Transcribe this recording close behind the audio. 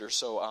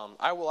So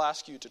I will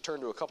ask you to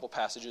turn to a couple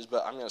passages,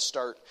 but I'm going to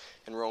start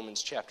in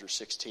Romans chapter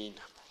 16.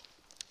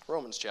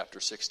 Romans chapter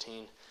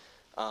 16.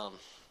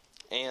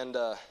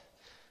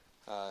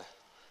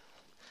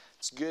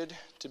 It's good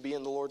to be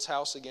in the Lord's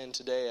house again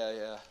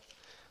today.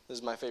 This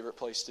is my favorite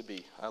place to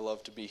be. I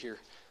love to be here.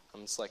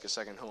 It's like a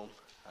second home.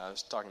 I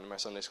was talking to my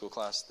Sunday school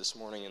class this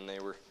morning, and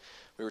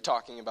we were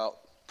talking about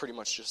pretty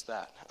much just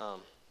that,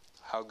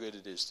 how good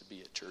it is to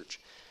be at church.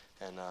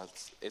 And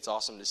it's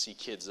awesome to see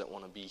kids that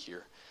want to be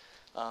here.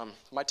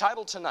 My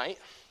title tonight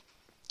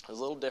is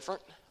a little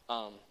different.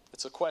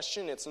 It's a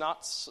question. It's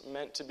not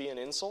meant to be an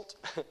insult.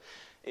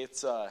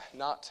 It's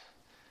not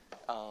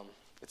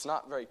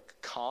very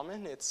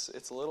common. It's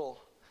a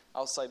little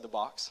outside the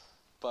box,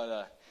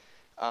 but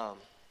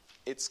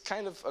it's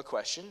kind of a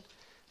question.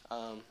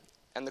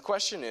 And the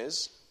question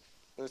is,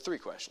 there are three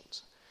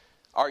questions: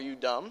 are you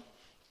dumb?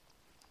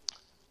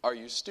 Are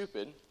you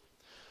stupid?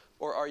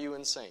 Or are you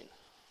insane?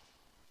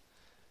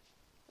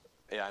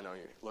 Yeah, I know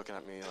you're looking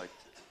at me like,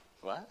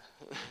 what?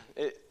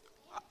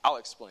 I'll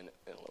explain it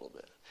in a little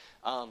bit.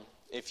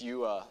 If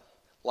you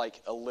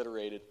like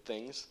alliterated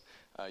things,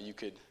 you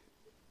could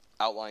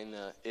outline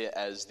it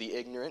as the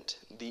ignorant,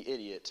 the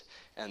idiot,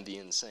 and the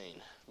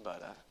insane.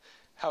 But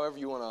however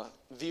you want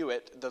to view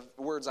it, the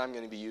words I'm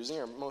going to be using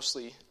are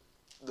mostly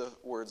the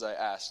words I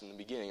asked in the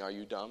beginning. Are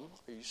you dumb?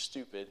 Are you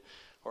stupid?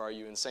 Or are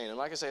you insane? And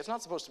like I say, it's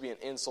not supposed to be an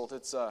insult.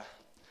 It's not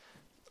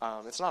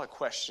a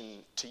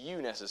question to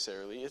you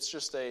necessarily. It's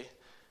just a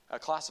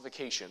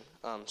classification,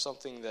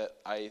 something that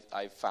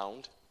I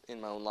found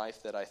in my own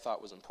life that I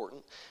thought was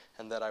important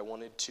and that I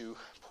wanted to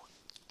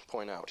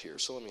point out here.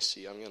 So let me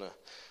see. I'm going to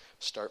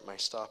start my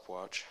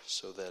stopwatch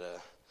so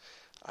that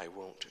I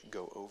won't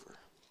go over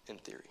in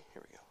theory.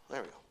 Here we go.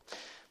 There we go.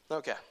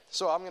 Okay,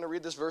 so I'm going to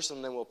read this verse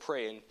and then we'll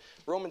pray. In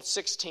Romans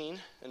 16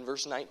 and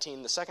verse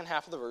 19, the second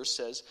half of the verse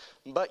says,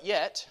 "But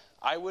yet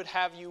I would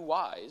have you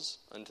wise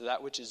unto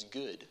that which is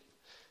good,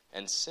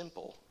 and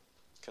simple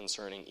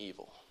concerning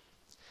evil."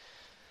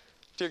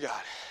 Dear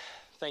God,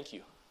 thank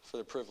you for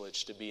the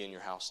privilege to be in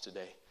your house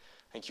today.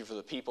 Thank you for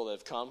the people that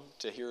have come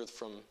to hear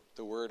from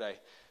the word. I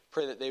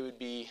pray that they would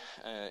be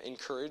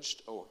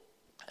encouraged, or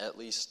at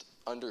least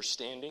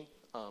understanding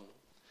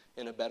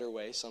in a better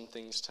way some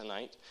things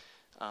tonight.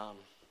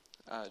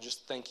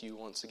 Just thank you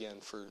once again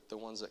for the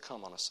ones that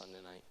come on a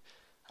Sunday night.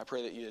 I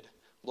pray that you'd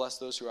bless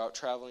those who are out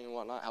traveling and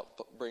whatnot,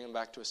 help bring them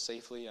back to us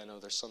safely. I know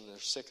there's some that are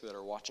sick that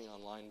are watching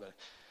online, but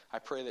I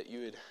pray that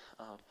you would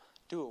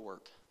do a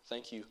work.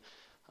 Thank you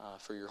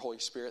for your Holy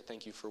Spirit.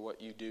 Thank you for what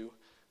you do.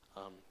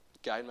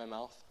 Guide my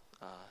mouth.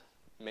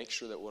 Make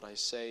sure that what I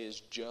say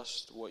is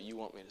just what you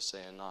want me to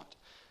say and not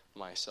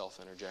myself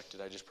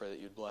interjected. I just pray that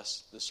you'd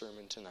bless the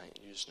sermon tonight.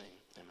 In Jesus' name,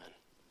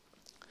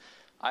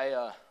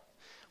 amen.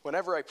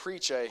 Whenever I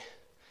preach, I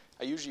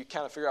usually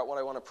kind of figure out what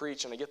I want to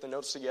preach, and I get the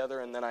notes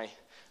together, and then I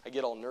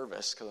get all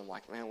nervous because I'm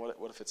like, man, what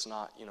if it's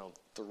not,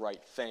 the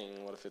right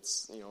thing? What if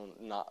it's,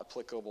 not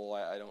applicable?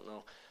 I don't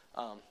know.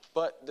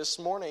 But this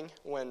morning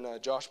when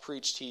Josh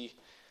preached, he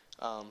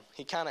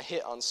kind of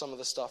hit on some of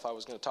the stuff I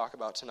was going to talk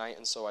about tonight,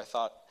 and so I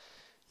thought,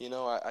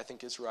 I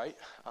think it's right.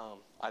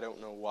 I don't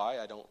know why.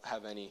 I don't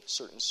have any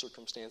certain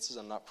circumstances.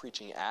 I'm not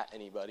preaching at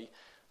anybody.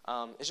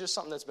 It's just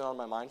something that's been on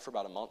my mind for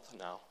about a month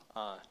now.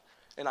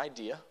 An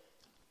idea.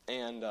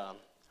 And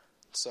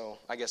so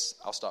I guess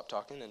I'll stop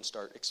talking and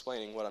start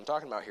explaining what I'm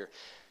talking about here.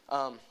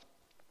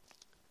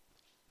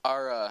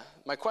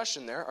 My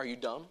question there, are you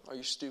dumb, are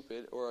you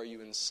stupid, or are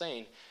you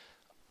insane?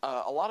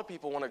 A lot of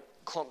people want to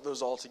clump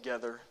those all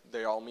together.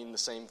 They all mean the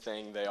same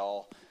thing. They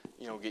all,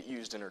 get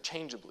used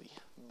interchangeably.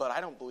 But I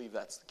don't believe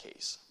that's the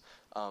case.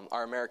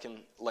 Our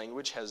American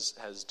language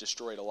has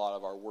destroyed a lot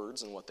of our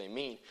words and what they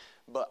mean.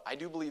 But I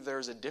do believe there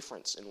is a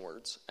difference in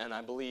words. And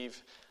I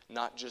believe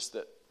not just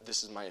that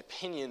this is my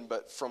opinion,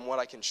 but from what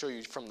I can show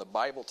you from the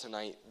Bible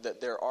tonight, that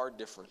there are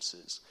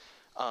differences.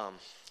 Now,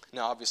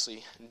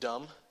 obviously,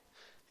 dumb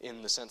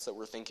in the sense that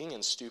we're thinking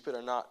and stupid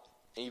are not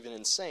even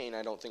insane,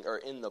 I don't think, are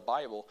in the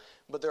Bible.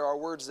 But there are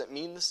words that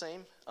mean the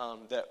same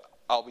that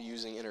I'll be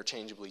using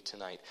interchangeably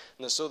tonight.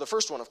 And so the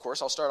first one, of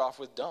course, I'll start off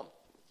with dumb.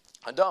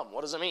 Dumb,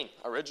 what does it mean?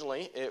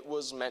 Originally, it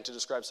was meant to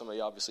describe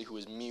somebody, obviously, who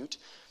was mute,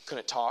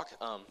 couldn't talk.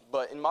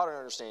 But in modern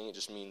understanding, it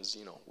just means,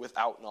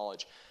 without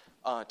knowledge.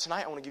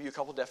 Tonight, I want to give you a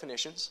couple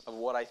definitions of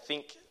what I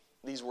think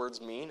these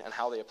words mean and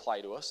how they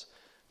apply to us.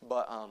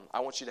 But I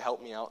want you to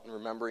help me out in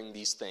remembering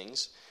these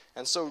things.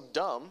 And so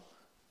dumb,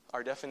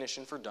 our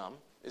definition for dumb,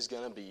 is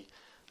going to be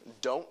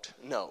don't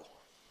know.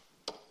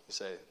 You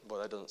say,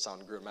 well, that doesn't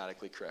sound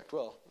grammatically correct.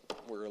 Well,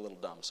 we're a little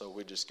dumb, so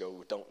we just go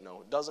with don't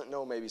know. Doesn't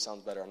know maybe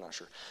sounds better, I'm not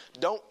sure.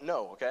 Don't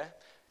know, okay?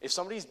 If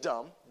somebody's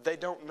dumb, they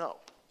don't know.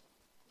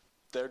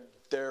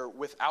 They're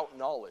without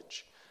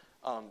knowledge.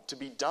 To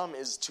be dumb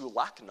is to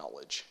lack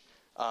knowledge.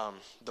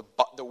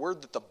 The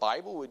word that the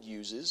Bible would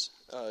use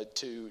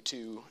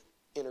to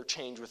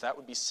interchange with that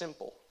would be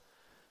simple.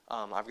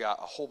 I've got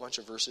a whole bunch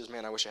of verses.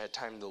 Man, I wish I had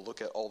time to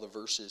look at all the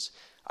verses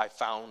I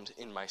found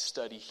in my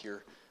study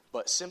here.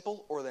 But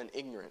simple or then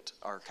ignorant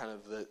are kind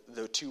of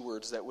the two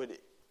words that would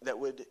that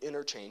would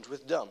interchange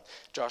with dumb.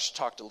 Josh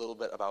talked a little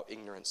bit about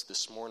ignorance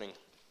this morning.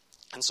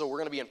 And so we're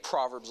going to be in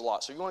Proverbs a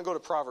lot. So if you want to go to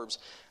Proverbs,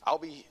 I'll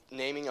be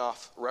naming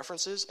off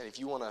references. And if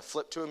you want to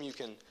flip to them, you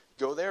can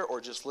go there or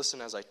just listen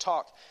as I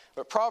talk.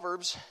 But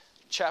Proverbs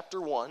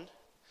chapter 1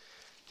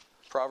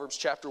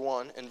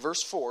 and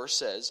verse 4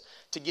 says,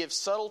 to give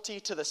subtlety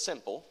to the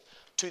simple,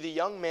 to the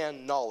young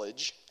man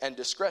knowledge and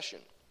discretion.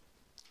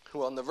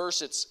 Well, in the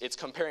verse, it's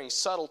comparing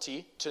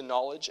subtlety to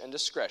knowledge and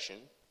discretion.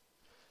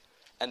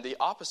 And the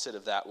opposite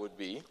of that would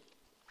be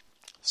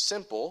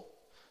simple,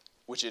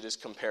 which it is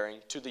comparing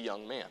to the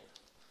young man.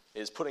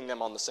 It is putting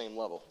them on the same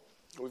level.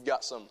 We've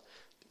got some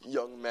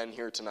young men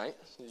here tonight,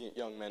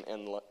 young men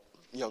and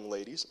young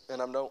ladies.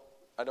 And I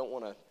don't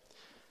want to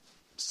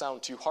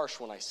sound too harsh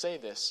when I say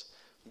this,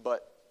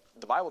 but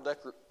the Bible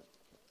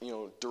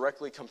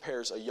directly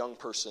compares a young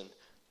person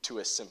to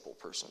a simple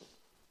person,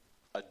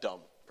 a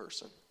dumb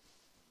person.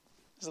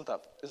 Isn't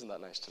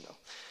that nice to know?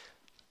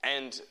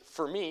 And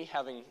for me,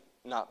 having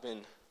not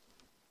been,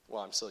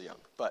 well, I'm still young,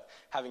 but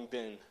having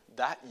been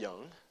that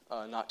young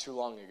not too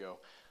long ago,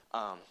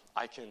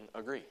 I can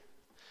agree.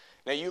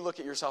 Now, you look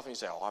at yourself and you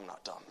say, oh, I'm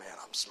not dumb, man,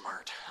 I'm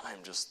smart.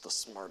 I'm just the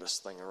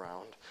smartest thing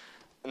around.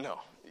 No,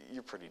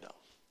 you're pretty dumb.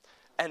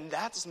 And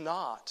that's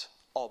not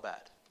all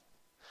bad.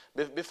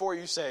 Before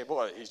you say,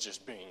 boy, he's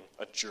just being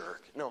a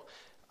jerk. No,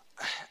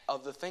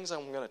 of the things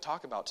I'm going to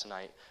talk about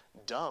tonight,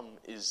 dumb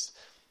is,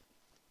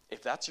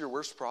 if that's your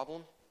worst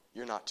problem,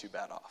 you're not too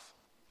bad off.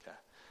 Okay?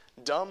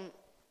 Dumb,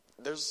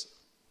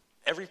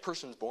 every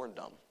person's born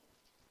dumb.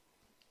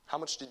 How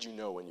much did you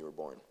know when you were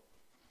born?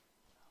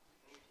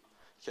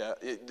 Yeah,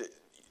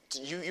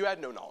 you had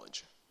no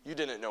knowledge. You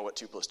didn't know what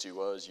 2 + 2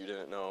 was. You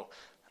didn't know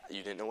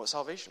what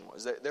salvation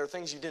was. There are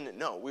things you didn't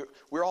know.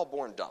 We're all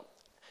born dumb.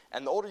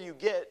 And the older you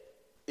get,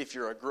 if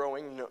you're a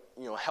growing,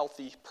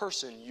 healthy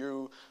person,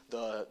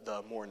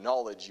 the more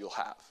knowledge you'll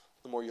have,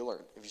 the more you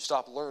learn. If you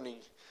stop learning,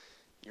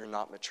 you're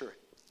not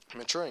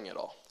maturing at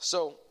all.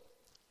 So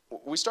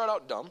we start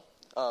out dumb.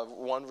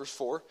 1 verse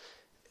 4.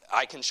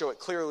 I can show it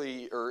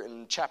clearly, or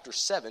in chapter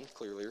 7,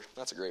 clearly,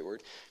 that's a great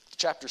word.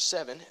 Chapter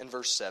 7 and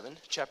verse 7.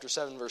 Chapter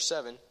 7 verse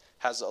 7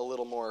 has a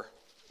little more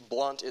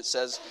blunt. It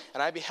says,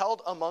 and I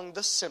beheld among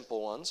the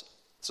simple ones.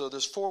 So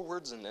there's 4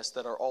 words in this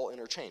that are all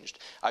interchanged.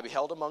 I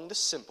beheld among the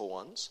simple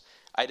ones.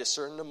 I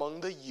discerned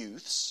among the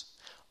youths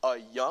a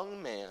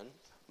young man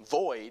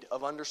void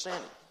of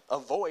understanding. A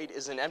void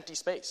is an empty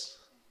space.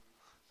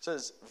 It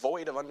says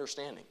void of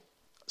understanding.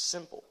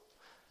 Simple.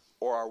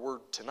 Or our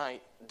word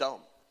tonight,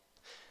 dumb.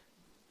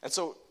 And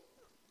so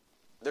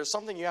there's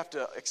something you have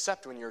to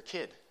accept when you're a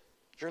kid.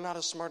 You're not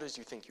as smart as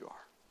you think you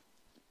are.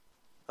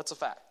 That's a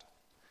fact.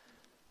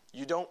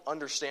 You don't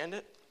understand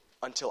it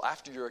until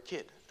after you're a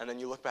kid. And then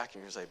you look back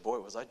and you say, boy,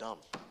 was I dumb.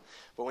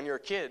 But when you're a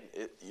kid,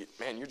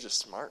 you're just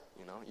smart.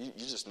 You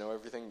just know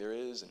everything there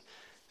is. And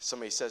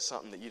somebody says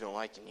something that you don't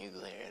like and you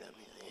glare at them.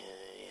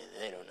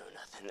 They don't know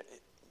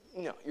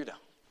nothing. You're dumb.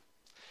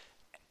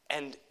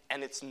 And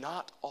it's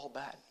not all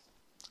bad.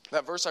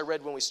 That verse I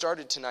read when we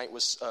started tonight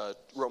was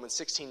Romans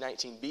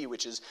 16:19b,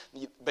 which is,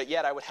 but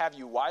yet I would have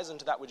you wise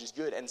unto that which is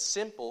good and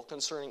simple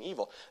concerning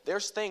evil.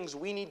 There's things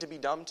we need to be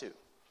dumb to.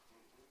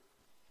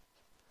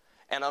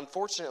 And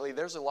unfortunately,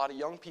 there's a lot of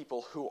young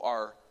people who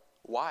are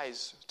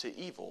wise to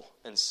evil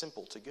and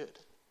simple to good.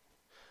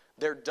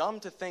 They're dumb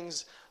to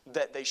things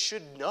that they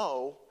should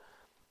know,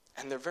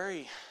 and they're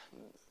very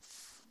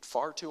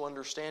far too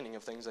understanding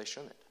of things they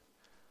shouldn't.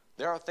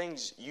 There are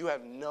things you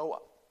have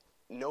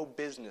no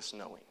business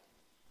knowing.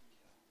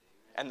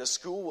 And the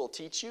school will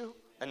teach you,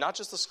 and not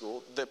just the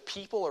school, the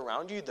people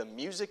around you, the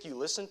music you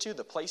listen to,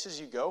 the places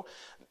you go,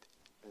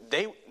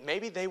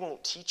 maybe they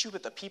won't teach you,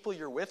 but the people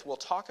you're with will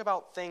talk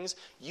about things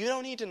you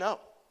don't need to know.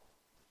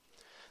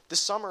 This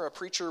summer, a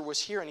preacher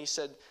was here, and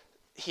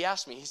he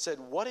asked me,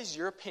 what is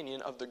your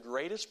opinion of the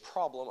greatest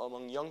problem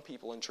among young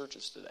people in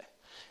churches today?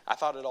 I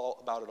thought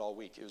about it all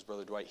week. It was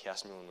Brother Dwight. He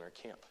asked me when we were at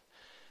camp.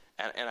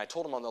 And I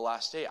told him on the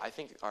last day, I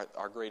think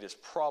our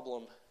greatest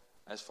problem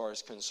as far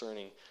as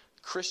concerning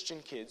Christian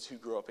kids who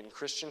grow up in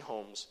Christian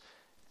homes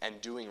and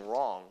doing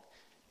wrong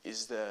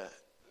is the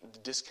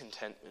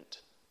discontentment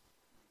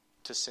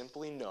to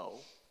simply know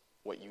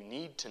what you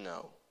need to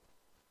know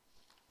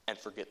and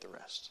forget the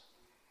rest.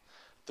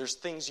 There's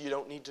things you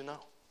don't need to know.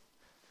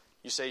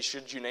 You say,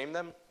 should you name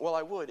them? Well,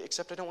 I would,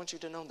 except I don't want you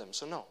to know them,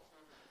 so no.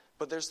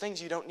 But there's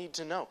things you don't need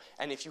to know.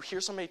 And if you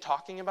hear somebody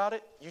talking about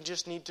it, you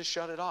just need to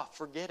shut it off.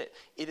 Forget it.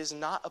 It is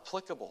not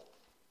applicable.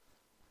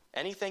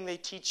 Anything they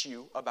teach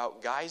you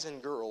about guys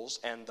and girls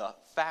and the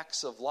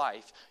facts of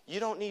life, you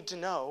don't need to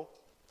know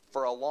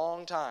for a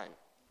long time.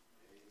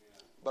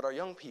 But our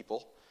young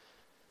people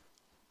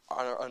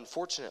are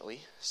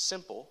unfortunately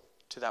simple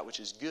to that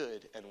which is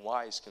good and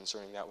wise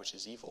concerning that which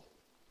is evil.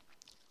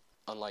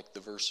 Unlike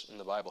the verse in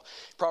the Bible.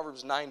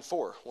 Proverbs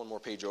 9:4, one more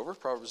page over.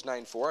 Proverbs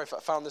 9:4. I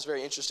found this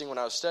very interesting when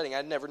I was studying.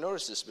 I'd never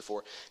noticed this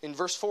before. In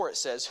verse 4 it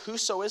says,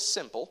 whoso is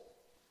simple,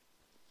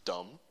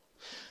 dumb,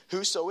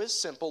 whoso is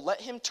simple,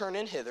 let him turn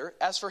in hither.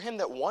 As for him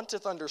that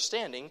wanteth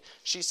understanding,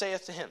 she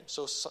saith to him.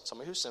 So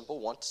somebody who's simple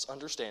wants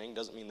understanding.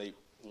 Doesn't mean they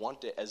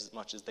want it as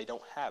much as they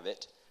don't have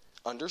it.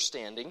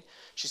 Understanding,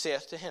 she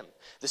saith to him.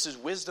 This is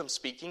wisdom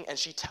speaking, and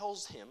she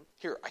tells him,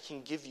 here, I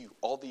can give you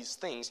all these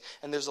things.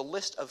 And there's a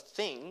list of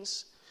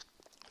things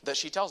that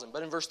she tells him.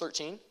 But in verse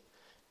 13,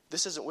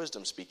 this isn't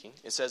wisdom speaking.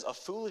 It says, a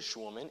foolish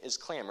woman is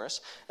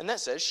clamorous. And that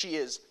says she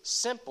is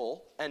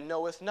simple and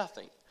knoweth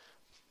nothing.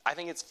 I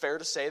think it's fair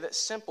to say that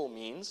simple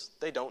means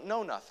they don't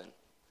know nothing.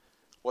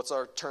 What's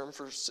our term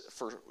for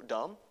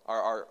dumb?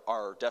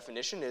 Our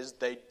definition is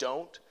they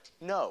don't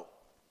know.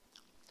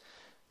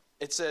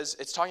 It says,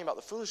 it's talking about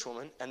the foolish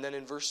woman, and then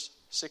in verse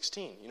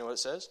 16, you know what it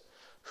says?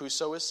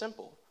 Whoso is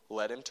simple,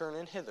 let him turn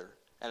in hither.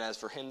 And as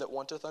for him that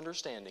wanteth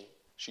understanding,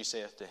 she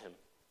saith to him.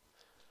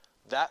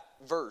 That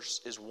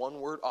verse is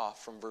one word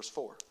off from verse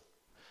 4.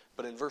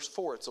 But in verse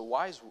 4, it's a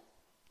wise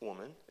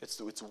woman.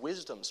 It's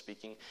wisdom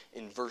speaking.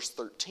 In verse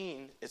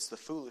 13, it's the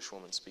foolish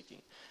woman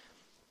speaking.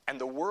 And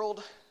the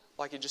world,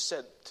 like I just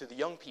said to the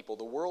young people,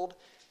 the world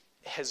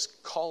is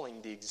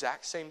calling the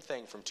exact same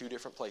thing from two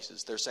different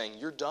places. They're saying,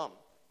 you're dumb.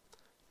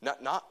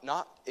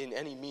 Not in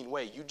any mean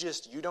way.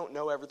 You don't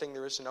know everything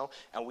there is to know,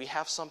 and we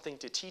have something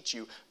to teach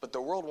you. But the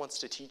world wants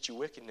to teach you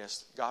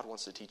wickedness. God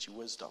wants to teach you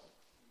wisdom.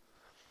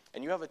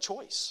 And you have a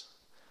choice.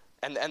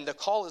 And the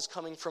call is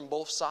coming from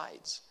both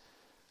sides.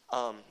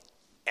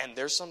 And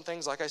there's some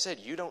things, like I said,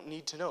 you don't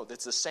need to know.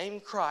 It's the same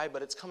cry,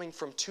 but it's coming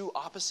from two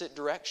opposite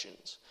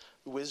directions.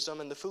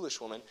 Wisdom and the foolish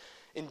woman.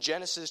 In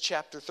Genesis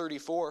chapter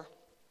 34,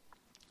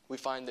 we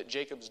find that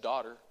Jacob's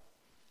daughter,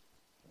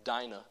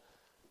 Dinah,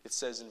 it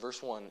says in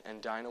verse 1,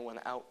 and Dinah went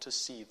out to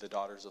see the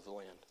daughters of the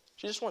land.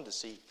 She just wanted to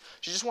see.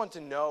 She just wanted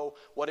to know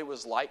what it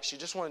was like. She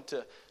just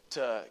wanted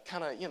to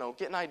kind of,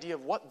 get an idea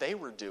of what they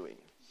were doing.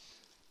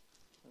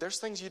 There's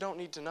things you don't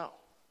need to know.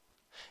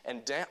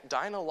 And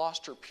Dinah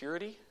lost her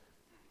purity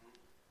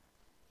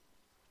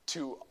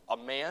to a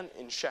man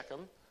in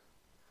Shechem.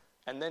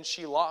 And then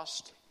she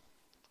lost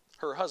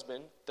her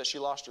husband that she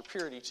lost her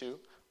purity to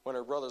when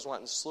her brothers went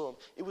and slew him.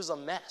 It was a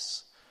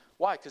mess.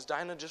 Why? Because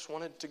Dinah just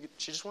wanted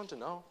to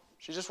know.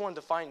 She just wanted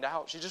to find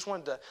out. She just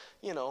wanted to,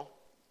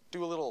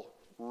 do a little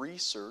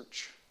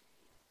research.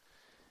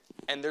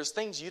 And there's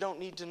things you don't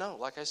need to know.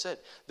 Like I said,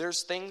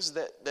 there's things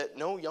that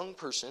no young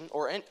person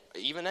or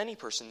even any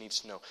person needs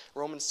to know.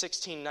 Romans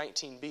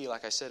 16:19b,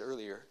 like I said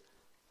earlier,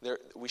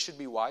 we should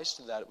be wise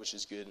to that which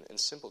is good and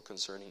simple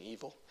concerning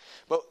evil.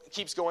 But it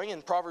keeps going.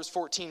 In Proverbs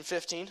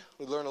 14:15,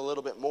 we learn a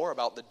little bit more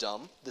about the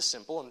dumb, the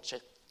simple. In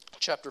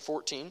chapter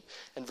 14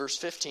 and verse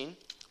 15,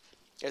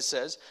 it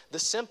says, the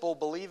simple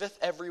believeth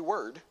every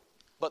word,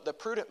 but the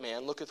prudent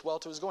man looketh well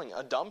to his going.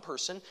 A dumb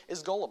person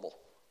is gullible.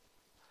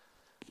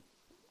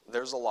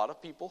 There's a lot of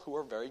people who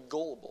are very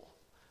gullible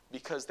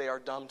because they are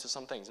dumb to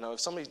some things. Now, if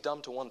somebody's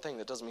dumb to one thing,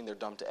 that doesn't mean they're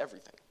dumb to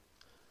everything.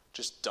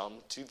 Just dumb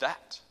to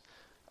that.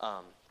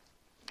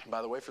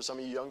 By the way, for some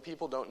of you young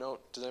people, don't know,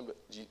 do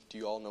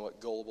you all know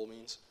what gullible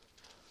means?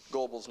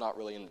 Gullible's not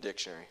really in the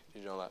dictionary. Did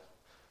you know that?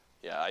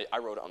 Yeah, I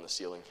wrote it on the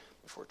ceiling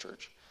before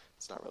church.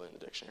 It's not really in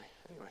the dictionary.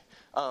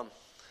 Anyway.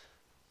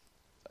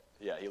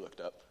 Yeah, he looked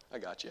up. I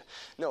got you.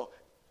 No,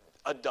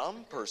 a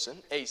dumb person,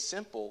 a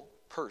simple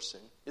person,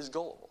 is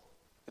gullible.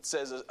 It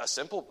says a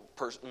simple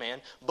man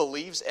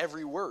believes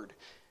every word.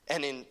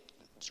 And in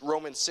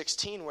Romans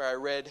 16, where I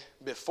read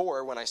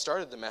before when I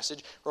started the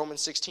message,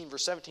 Romans 16,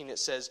 verse 17, it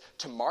says,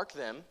 to mark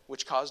them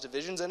which cause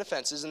divisions and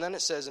offenses. And then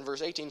it says in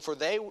verse 18, for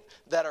they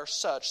that are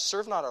such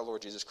serve not our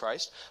Lord Jesus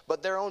Christ,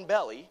 but their own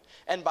belly,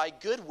 and by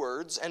good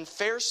words and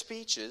fair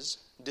speeches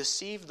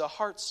deceive the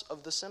hearts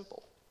of the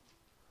simple.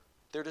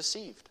 They're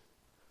deceived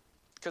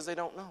because they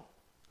don't know.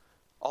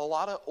 A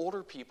lot of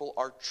older people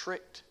are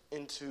tricked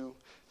into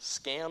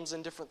scams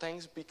and different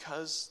things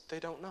because they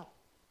don't know.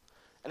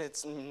 And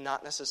it's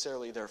not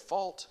necessarily their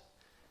fault,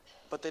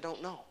 but they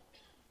don't know.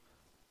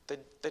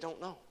 They don't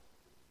know.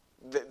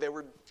 They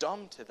were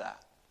dumb to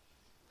that.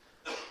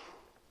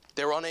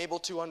 They were unable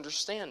to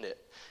understand it.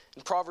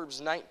 In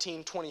Proverbs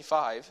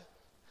 19:25,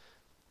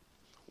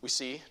 we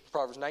see,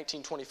 Proverbs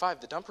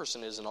 19:25, the dumb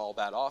person isn't all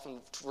bad off.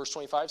 And verse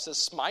 25 says,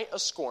 smite a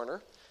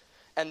scorner,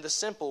 and the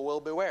simple will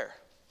beware.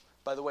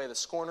 By the way, the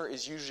scorner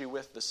is usually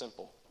with the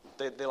simple.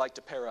 They like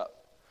to pair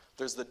up.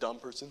 There's the dumb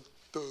person.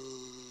 Duh.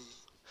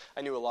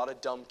 I knew a lot of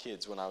dumb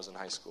kids when I was in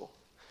high school.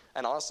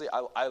 And honestly,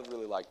 I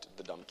really liked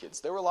the dumb kids.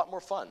 They were a lot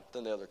more fun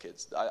than the other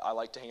kids. I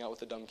liked to hang out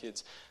with the dumb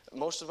kids.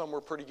 Most of them were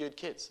pretty good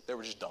kids. They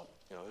were just dumb.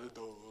 A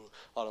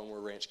lot of them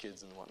were ranch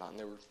kids and whatnot, and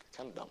they were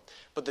kind of dumb.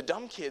 But the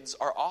dumb kids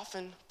are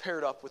often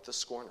paired up with the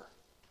scorner.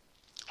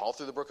 All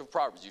through the book of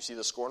Proverbs, you see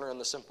the scorner and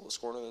the simple, the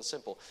scorner and the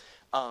simple.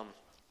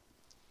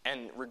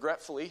 And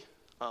regretfully,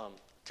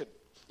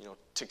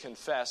 to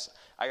confess,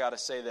 I got to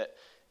say that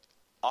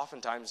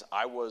oftentimes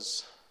I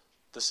was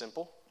the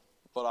simple,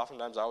 but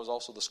oftentimes I was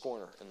also the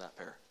scorner in that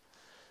pair.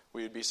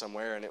 We would be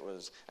somewhere and it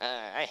was,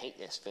 I hate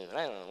this food.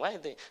 I don't know. Why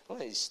are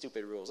these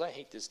stupid rules? I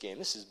hate this game.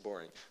 This is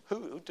boring.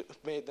 Who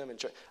made them in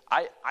charge?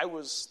 I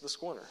was the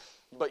scorner.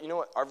 But you know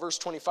what? Our verse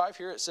 25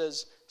 here, it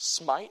says,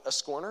 smite a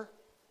scorner,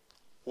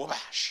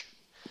 wabash.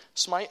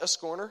 Smite a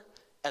scorner,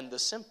 and the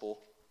simple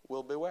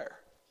will beware.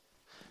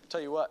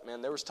 Tell you what,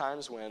 man, there was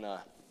times when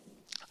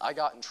I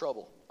got in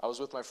trouble. I was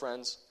with my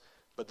friends,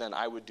 but then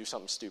I would do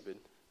something stupid.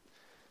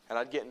 And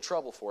I'd get in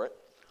trouble for it.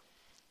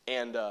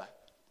 And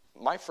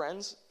my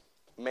friends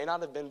may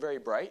not have been very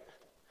bright,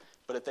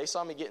 but if they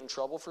saw me get in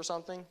trouble for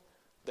something,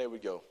 they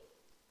would go,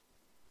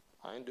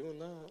 I ain't doing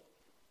that.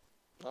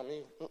 Not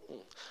me.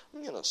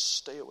 I'm going to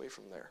stay away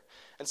from there.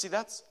 And see,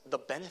 that's the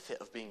benefit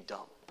of being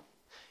dumb.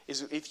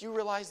 Is if you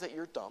realize that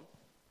you're dumb,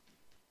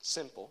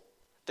 simple,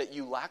 that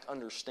you lack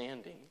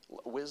understanding,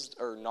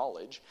 wisdom, or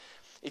knowledge,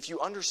 if you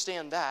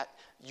understand that,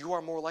 you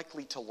are more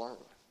likely to learn.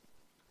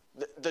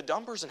 The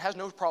dumb person has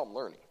no problem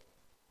learning.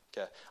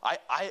 Okay,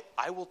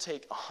 I will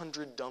take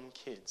 100 dumb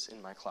kids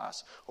in my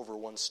class over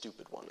one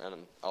stupid one,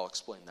 and I'll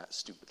explain that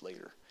stupid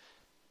later.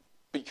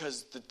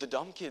 Because the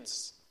dumb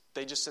kids,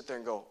 they just sit there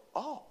and go,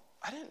 oh,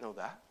 I didn't know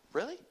that.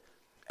 Really?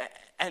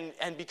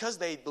 And because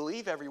they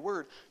believe every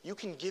word, you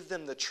can give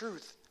them the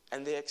truth,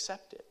 and they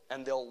accept it,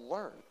 and they'll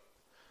learn.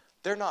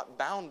 They're not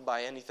bound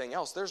by anything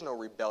else. There's no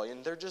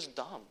rebellion. They're just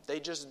dumb.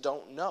 They just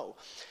don't know.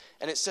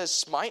 And it says,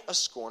 smite a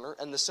scorner,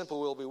 and the simple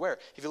will beware.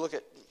 If you look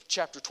at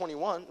chapter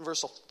 21,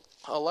 verse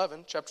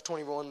 11, chapter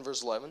 21,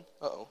 verse 11.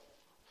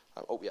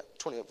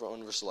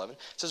 21, verse 11.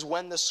 It says,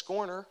 when the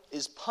scorner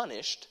is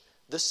punished,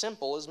 the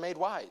simple is made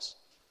wise.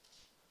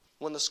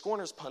 When the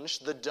scorner is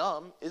punished, the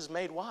dumb is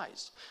made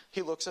wise.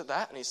 He looks at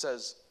that and he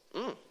says,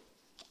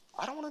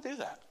 I don't want to do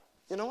that.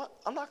 You know what?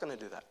 I'm not going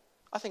to do that.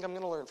 I think I'm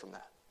going to learn from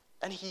that.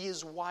 And he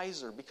is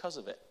wiser because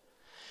of it.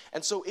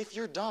 And so if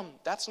you're dumb,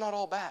 that's not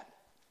all bad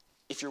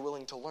if you're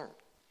willing to learn.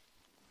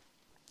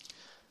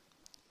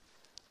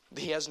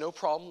 He has no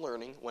problem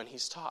learning when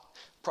he's taught.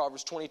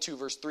 Proverbs 22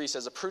 verse 3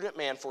 says, a prudent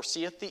man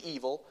foreseeth the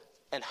evil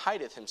and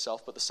hideth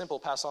himself, but the simple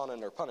pass on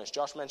and are punished.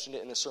 Josh mentioned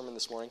it in his sermon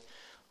this morning.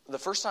 The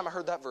first time I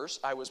heard that verse,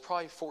 I was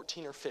probably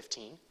 14 or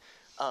 15.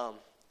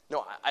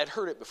 No, I'd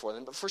heard it before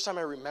then, but first time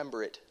I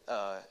remember it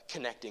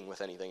connecting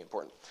with anything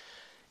important.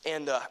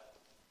 And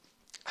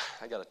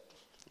I'm going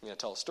to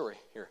tell a story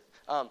here.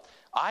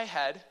 I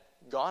had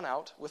gone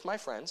out with my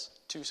friends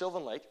to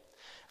Sylvan Lake,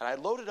 and I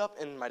loaded up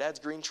in my dad's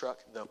green truck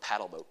the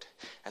paddle boat.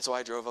 And so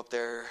I drove up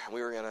there, and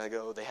we were going to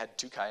go. They had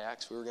 2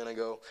 kayaks. We were going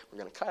to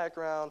kayak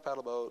around,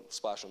 paddle boat,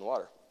 splash in the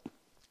water.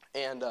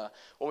 And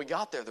when we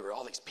got there were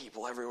all these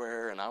people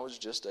everywhere, and I was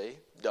just a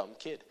dumb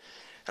kid.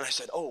 And I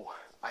said,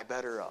 I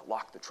better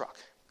lock the truck.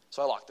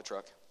 So I locked the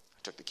truck. I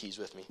took the keys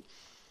with me.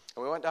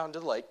 And we went down to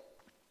the lake.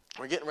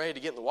 We're getting ready to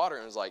get in the water,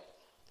 and it was like,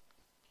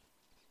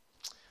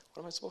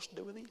 what am I supposed to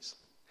do with these?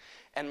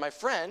 And my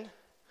friend,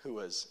 who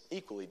was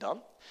equally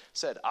dumb,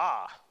 said,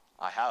 I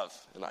have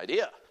an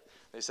idea.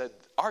 They said,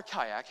 our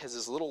kayak has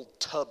this little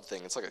tub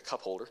thing. It's like a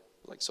cup holder,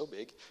 like so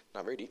big,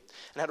 not very deep,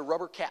 and it had a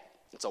rubber cap.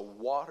 It's a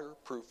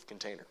waterproof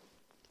container.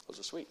 Those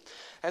are sweet.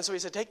 And so he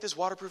said, take this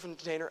waterproof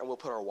container, and we'll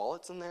put our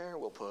wallets in there.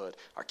 We'll put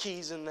our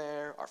keys in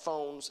there, our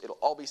phones. It'll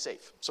all be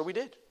safe. So we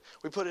did.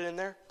 We put it in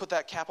there, put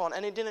that cap on,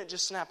 and it didn't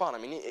just snap on. I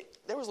mean,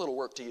 there was a little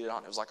work to get it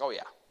on. It was like, oh,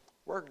 yeah,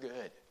 we're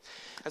good.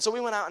 And so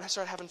we went out, and I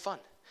started having fun.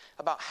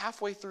 About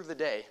halfway through the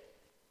day,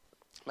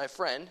 my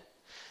friend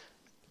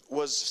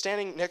was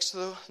standing next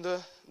to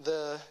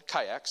the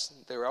kayaks.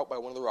 They were out by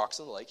one of the rocks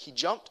in the lake. He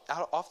jumped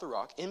out off the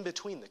rock in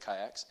between the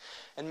kayaks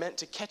and meant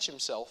to catch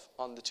himself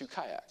on the 2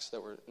 kayaks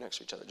that were next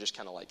to each other, just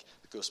kind of like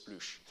go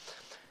sploosh.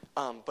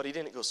 But he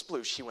didn't go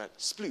sploosh. He went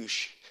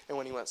sploosh. And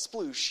when he went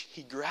sploosh,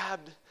 he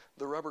grabbed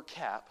the rubber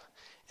cap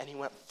and he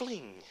went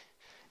fling.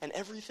 And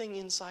everything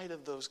inside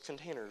of those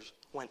containers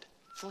went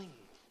fling.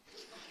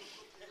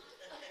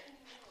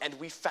 And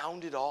we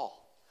found it all.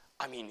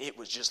 I mean, it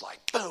was just like,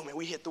 boom, and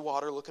we hit the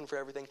water looking for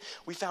everything.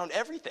 We found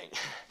everything,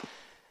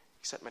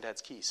 except my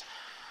dad's keys.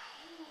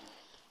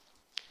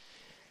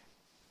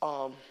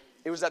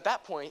 It was at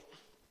that point,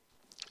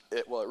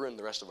 it ruined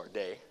the rest of our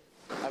day.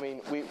 I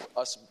mean,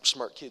 us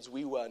smart kids,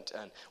 we went,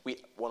 and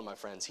one of my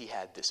friends, he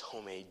had this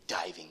homemade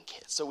diving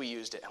kit. So we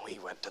used it, and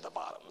we went to the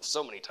bottom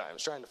so many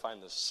times trying to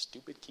find those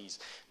stupid keys.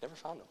 Never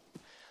found them.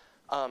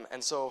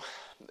 And so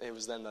it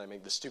was then that I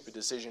made the stupid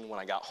decision when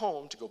I got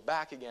home to go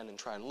back again and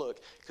try and look,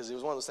 because it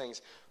was one of those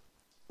things,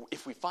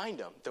 if we find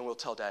them, then we'll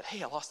tell Dad,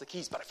 hey, I lost the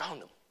keys, but I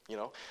found them, you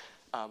know.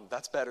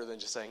 That's better than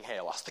just saying, hey,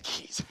 I lost the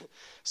keys.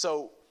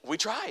 So we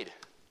tried,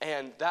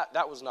 and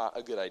that was not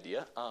a good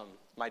idea.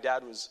 My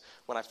dad was,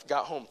 when I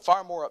got home,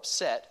 far more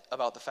upset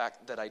about the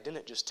fact that I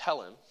didn't just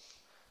tell him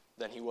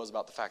than he was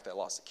about the fact that I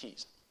lost the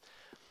keys.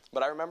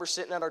 But I remember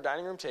sitting at our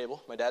dining room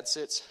table. My dad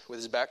sits with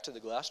his back to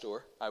the glass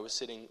door. I was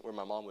sitting where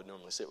my mom would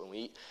normally sit when we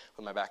eat,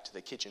 with my back to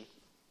the kitchen,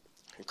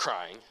 and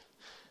crying.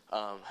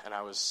 And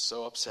I was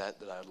so upset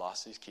that I had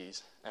lost these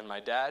keys. And my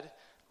dad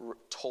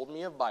told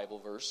me a Bible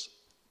verse,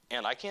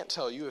 and I can't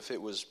tell you if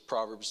it was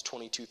Proverbs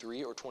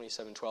 22:3 or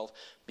 27:12,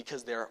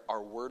 because they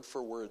are word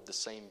for word the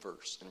same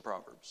verse in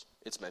Proverbs.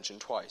 It's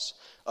mentioned twice.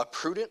 A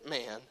prudent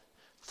man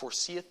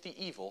foreseeth the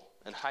evil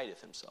and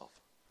hideth himself,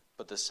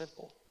 but the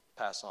simple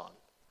pass on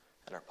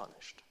and are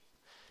punished.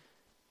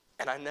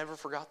 And I never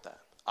forgot that.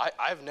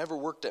 I've never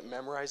worked at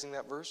memorizing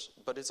that verse,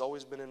 but it's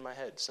always been in my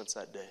head since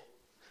that day.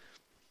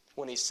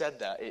 When he said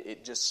that,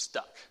 it just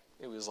stuck.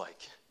 It was like,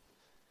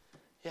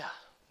 yeah,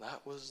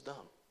 that was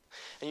dumb.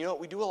 And you know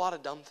what? We do a lot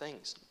of dumb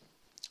things.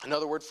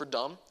 Another word for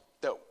dumb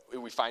that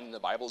we find in the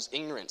Bible is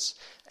ignorance.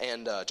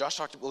 And Josh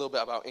talked a little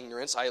bit about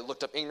ignorance. I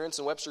looked up ignorance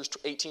in Webster's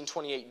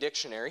 1828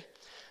 dictionary.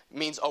 It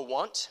means a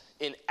want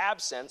in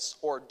absence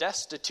or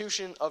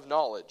destitution of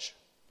knowledge.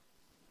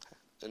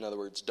 In other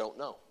words, don't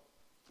know.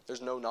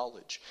 There's no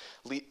knowledge.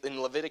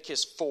 In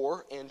Leviticus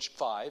 4 and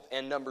 5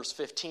 and Numbers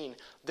 15,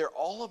 they're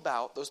all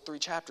about, those 3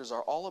 chapters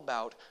are all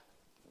about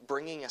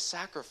bringing a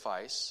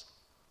sacrifice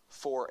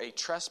for a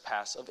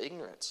trespass of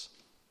ignorance.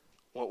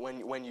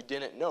 When you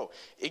didn't know.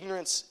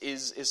 Ignorance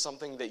is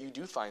something that you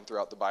do find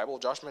throughout the Bible.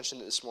 Josh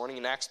mentioned it this morning.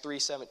 In Acts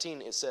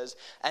 3:17, it says,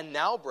 "And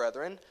now,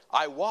 brethren,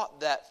 I wot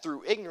that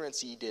through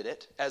ignorance ye did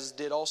it, as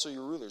did also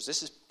your rulers."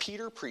 This is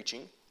Peter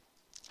preaching.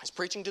 He's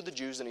preaching to the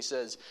Jews, and he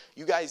says,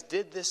 you guys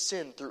did this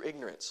sin through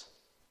ignorance.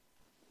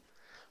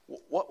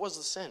 What was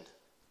the sin?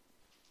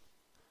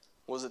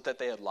 Was it that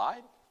they had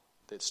lied?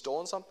 They had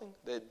stolen something?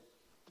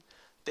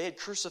 They had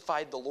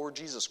crucified the Lord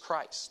Jesus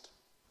Christ.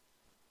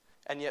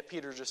 And yet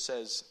Peter just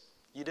says,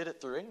 you did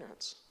it through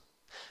ignorance.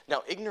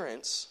 Now,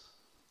 ignorance,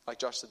 like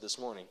Josh said this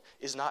morning,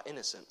 is not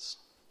innocence.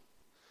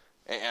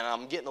 And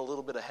I'm getting a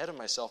little bit ahead of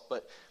myself,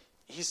 but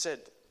he said,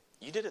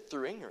 you did it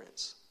through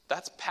ignorance.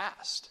 That's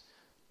past.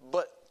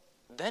 But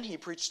then he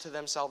preached to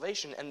them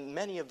salvation, and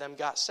many of them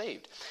got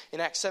saved. In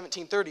Acts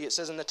 17:30, it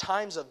says, "In the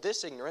times of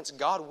this ignorance,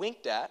 God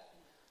winked at,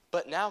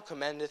 but now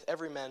commandeth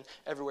every man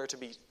everywhere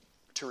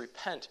to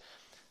repent."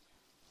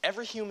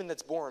 Every human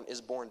that's born is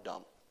born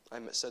dumb.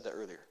 I said that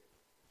earlier.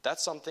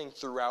 That's something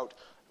throughout,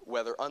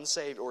 whether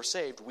unsaved or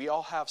saved, we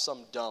all have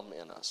some dumb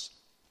in us.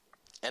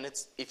 And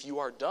if you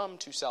are dumb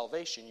to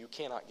salvation, you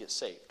cannot get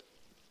saved.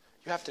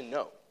 You have to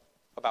know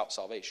about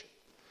salvation.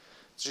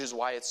 Which is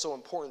why it's so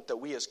important that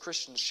we as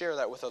Christians share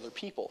that with other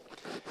people.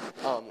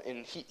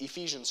 In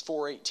Ephesians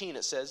 4:18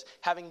 it says,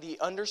 "Having the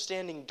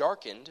understanding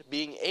darkened,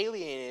 being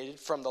alienated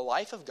from the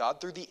life of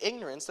God through the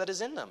ignorance that is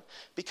in them,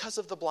 because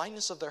of the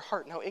blindness of their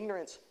heart." Now,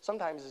 ignorance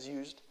sometimes is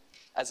used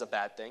as a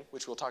bad thing,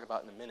 which we'll talk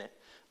about in a minute.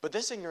 But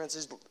this ignorance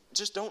is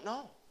just don't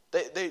know.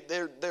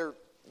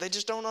 They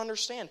just don't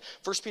understand.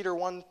 1 Peter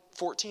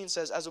 1:14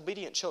 says, "As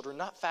obedient children,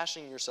 not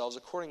fashioning yourselves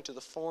according to the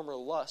former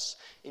lusts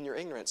in your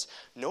ignorance."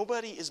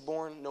 Nobody is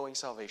born knowing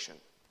salvation.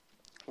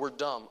 We're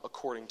dumb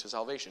according to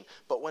salvation.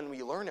 But when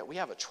we learn it, we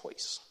have a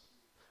choice.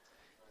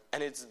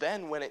 And it's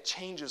then when it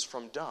changes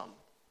from dumb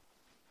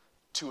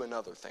to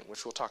another thing,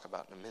 which we'll talk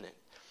about in a minute.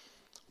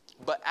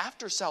 But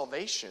after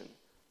salvation,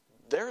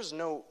 there is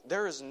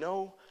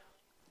no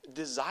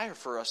desire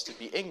for us to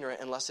be ignorant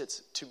unless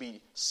it's to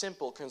be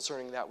simple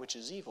concerning that which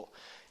is evil.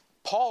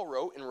 Paul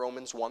wrote in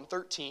Romans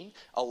 1:13,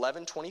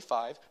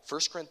 11:25,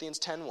 1 Corinthians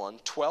 10:1,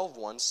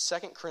 12:1,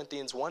 2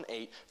 Corinthians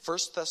 1:8,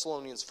 1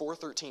 Thessalonians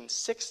 4:13,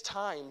 6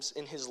 times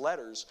in his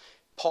letters,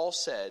 Paul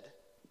said,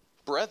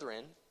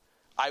 "Brethren,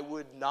 I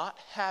would not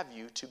have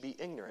you to be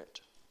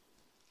ignorant."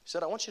 He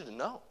said, I want you to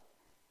know.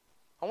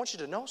 I want you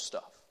to know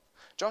stuff.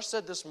 Josh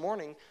said this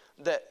morning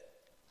that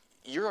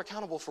you're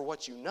accountable for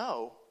what you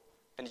know.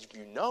 And if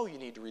you know you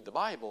need to read the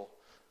Bible,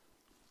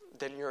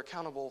 then you're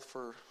accountable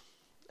for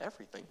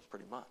everything,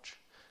 pretty much.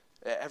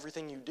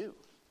 Everything you do.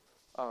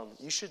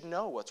 You should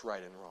know what's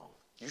right and wrong.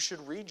 You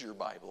should read your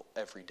Bible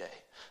every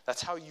day.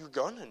 That's how you're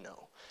going to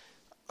know.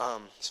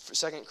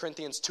 2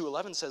 Corinthians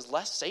 2:11 says,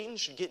 "Lest Satan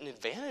should get an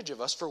advantage of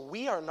us, for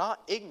we are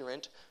not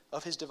ignorant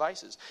of his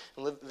devices."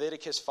 In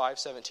Leviticus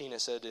 5:17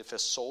 it said, if a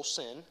soul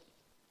sin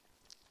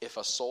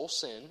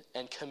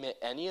and commit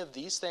any of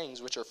these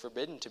things which are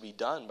forbidden to be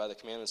done by the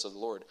commandments of the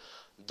Lord,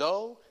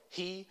 though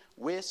he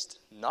wist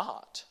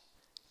not,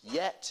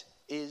 yet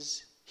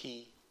is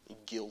he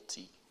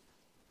guilty,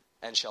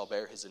 and shall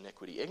bear his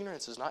iniquity.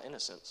 Ignorance is not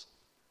innocence.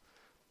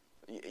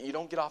 You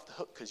don't get off the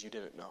hook because you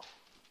didn't know.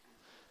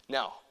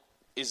 Now,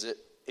 is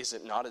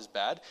it not as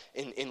bad?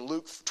 In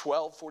Luke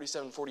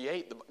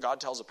 12:47-48, God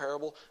tells a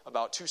parable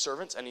about 2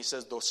 servants, and he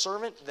says, the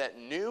servant that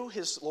knew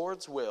his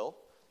Lord's will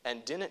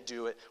and didn't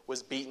do it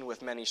was beaten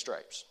with many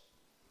stripes.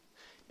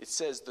 It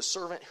says the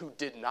servant who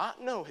did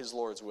not know his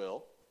Lord's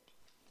will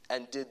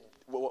and did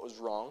what was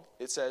wrong,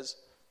 it says,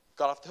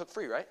 got off the hook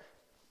free, right?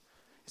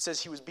 It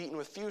says he was beaten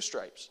with few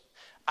stripes.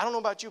 I don't know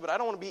about you, but I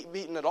don't want to be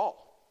beaten at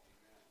all.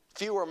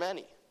 Few or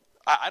many.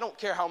 I don't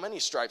care how many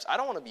stripes. I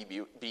don't want to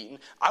be beaten.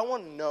 I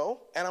want to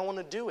know, and I want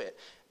to do it.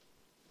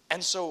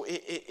 And so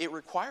it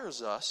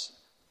requires us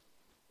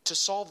to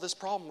solve this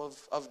problem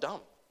of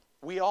dumb.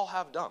 We all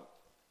have dumb.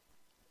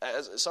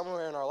 As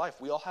somewhere in our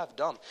life, we all have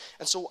dumb.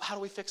 And so how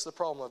do we fix the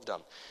problem of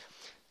dumb?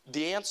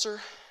 The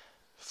answer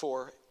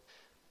for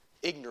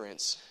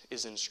ignorance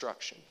is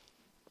instruction.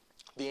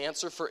 The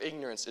answer for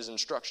ignorance is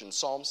instruction.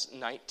 Psalms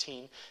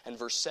 19 and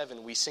verse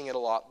 7, we sing it a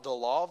lot. The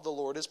law of the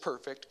Lord is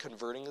perfect,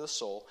 converting the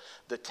soul.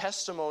 The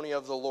testimony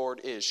of the Lord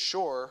is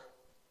sure,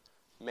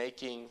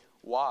 making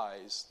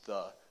wise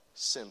the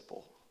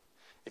simple.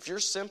 If you're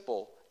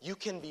simple, you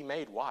can be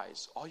made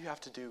wise. All you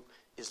have to do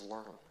is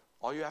learn.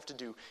 All you have to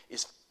do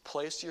is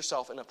place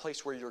yourself in a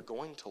place where you're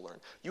going to learn.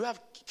 You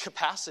have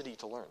capacity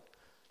to learn.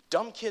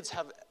 Dumb kids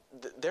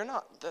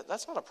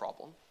that's not a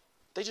problem.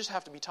 They just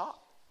have to be taught.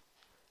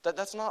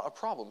 That's not a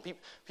problem.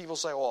 People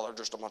say, oh, they're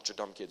just a bunch of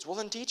dumb kids. Well,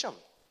 then teach them.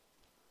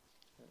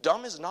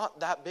 Dumb is not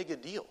that big a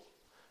deal.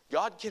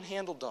 God can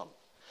handle dumb.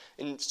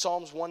 In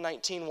Psalms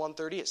 119,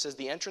 130, it says,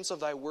 the entrance of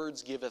thy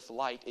words giveth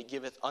light, it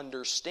giveth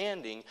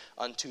understanding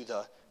unto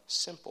the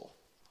simple.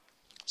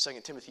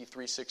 2 Timothy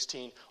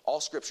 3:16, all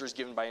Scripture is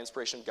given by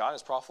inspiration of God and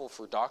is profitable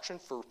for doctrine,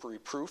 for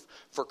reproof,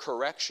 for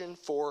correction,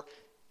 for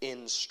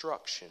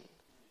instruction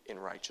in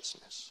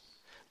righteousness.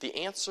 The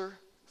answer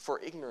for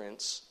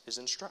ignorance is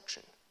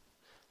instruction.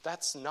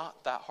 That's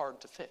not that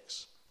hard to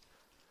fix.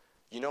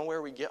 You know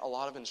where we get a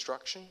lot of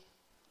instruction?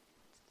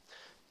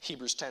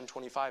 Hebrews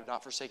 10:25,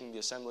 not forsaking the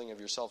assembling of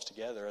yourselves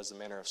together as the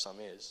manner of some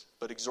is,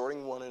 but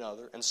exhorting one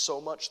another, and so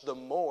much the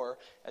more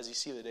as you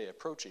see the day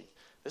approaching.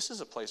 This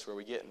is a place where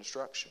we get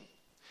instruction.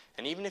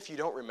 And even if you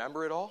don't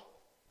remember it all,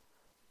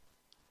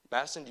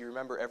 Madison, do you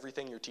remember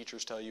everything your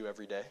teachers tell you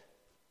every day?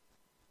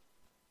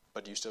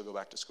 But do you still go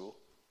back to school?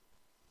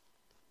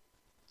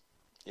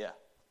 Yeah,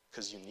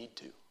 because you need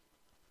to.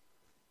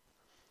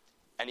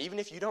 And even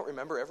if you don't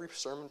remember every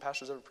sermon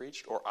pastor's ever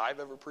preached, or I've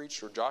ever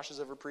preached, or Josh has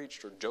ever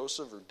preached, or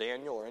Joseph, or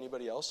Daniel, or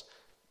anybody else,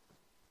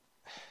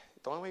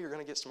 the only way you're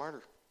going to get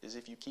smarter is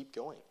if you keep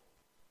going.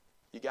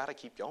 You got to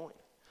keep going.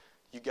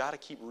 You got to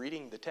keep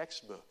reading the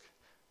textbook.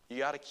 You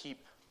got to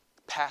keep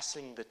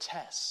passing the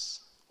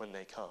tests when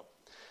they come.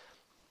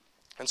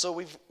 And so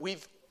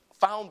we've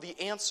found the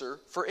answer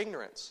for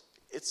ignorance.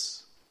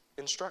 It's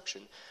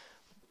instruction.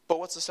 But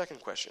what's the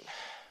second question?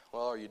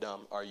 Well, are you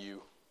dumb? Are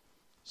you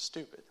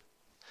stupid?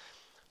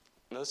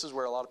 Now, this is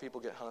where a lot of people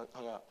get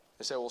hung up.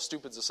 They say, well,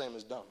 stupid's the same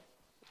as dumb.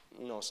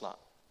 No, it's not.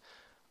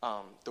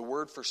 The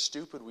word for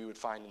stupid we would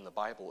find in the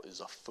Bible is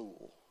a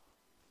fool.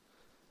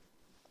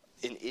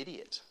 An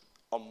idiot.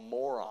 A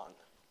moron.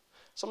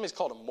 Somebody's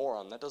called a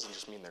moron. That doesn't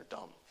just mean they're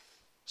dumb.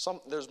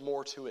 There's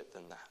more to it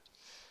than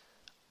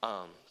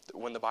that.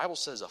 When the Bible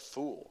says a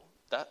fool,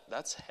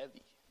 that's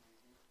heavy.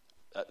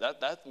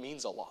 That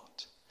means a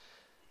lot.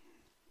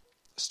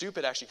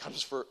 Stupid actually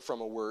comes from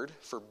a word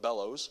for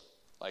bellows,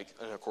 like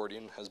an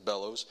accordion has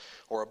bellows,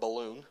 or a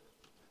balloon.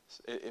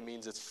 It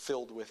means it's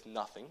filled with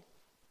nothing.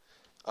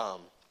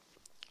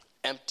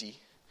 Empty.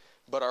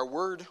 But our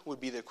word would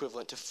be the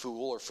equivalent to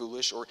fool or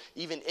foolish or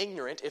even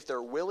ignorant if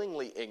they're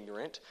willingly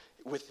ignorant,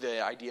 with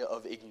the idea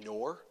of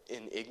ignore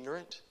in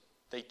ignorant.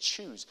 They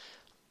choose.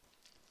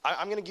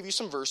 I'm going to give you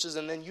some verses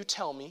and then you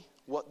tell me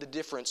what the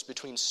difference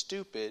between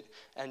stupid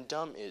and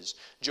dumb is.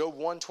 Job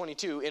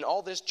 1:22, in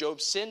all this Job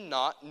sinned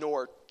not,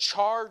 nor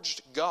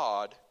charged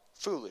God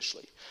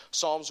foolishly.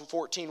 Psalms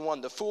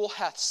 14:1, the fool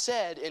hath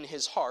said in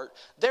his heart,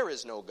 there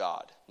is no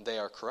God. They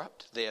are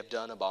corrupt, they have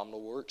done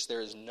abominable works,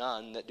 there is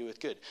none that doeth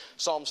good.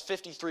 Psalms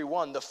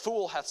 53:1, the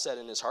fool hath said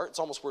in his heart, it's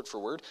almost word for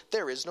word,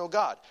 there is no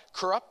God.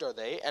 Corrupt are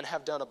they, and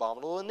have done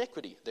abominable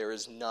iniquity. There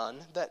is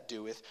none that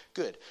doeth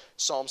good.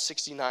 Psalm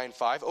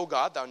 69:5, O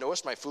God, thou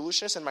knowest my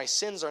foolishness, and my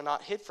sins are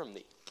not hid from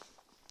thee.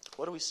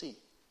 What do we see?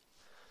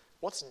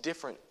 What's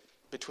different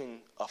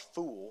between a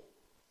fool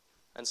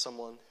and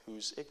someone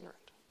who's ignorant?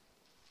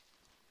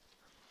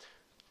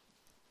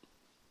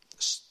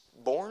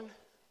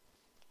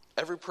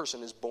 Every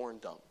person is born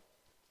dumb.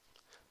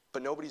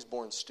 But nobody's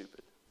born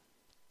stupid.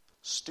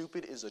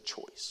 Stupid is a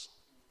choice.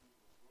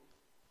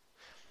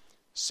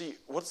 See,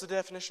 what's the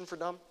definition for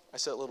dumb? I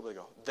said it a little bit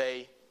ago.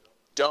 They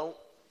don't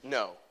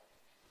know.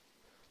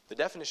 The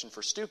definition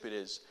for stupid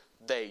is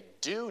they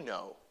do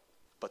know,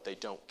 but they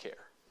don't care.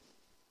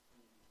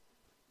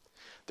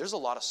 There's a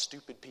lot of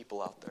stupid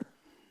people out there.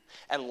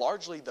 And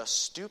largely the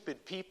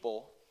stupid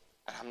people,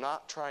 and I'm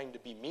not trying to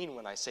be mean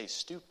when I say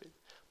stupid,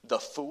 the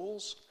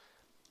fools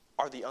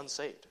are the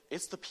unsaved.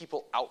 It's the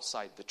people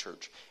outside the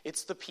church.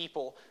 It's the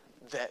people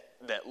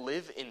that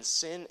live in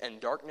sin and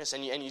darkness.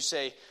 And you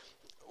say,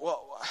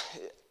 well,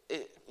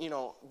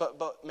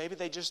 but maybe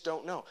they just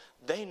don't know.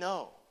 They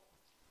know.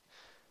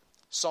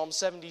 Psalm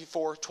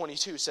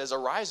 74:22 says,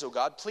 arise, O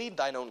God, plead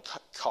thine own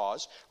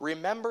cause.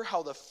 Remember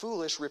how the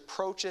foolish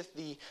reproacheth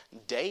thee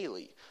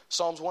daily.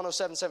 Psalms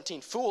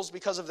 107:17, fools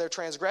because of their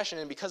transgression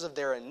and because of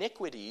their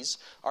iniquities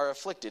are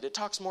afflicted. It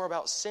talks more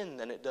about sin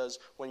than it does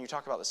when you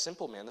talk about the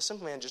simple man. The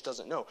simple man just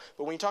doesn't know.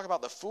 But when you talk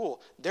about the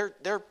fool,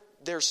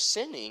 they're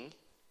sinning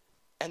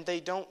and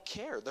they don't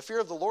care. The fear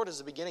of the Lord is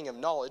the beginning of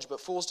knowledge,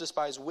 but fools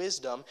despise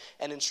wisdom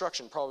and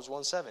instruction. Proverbs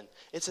 1:7.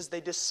 It says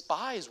they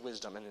despise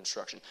wisdom and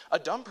instruction. A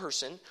dumb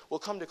person will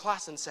come to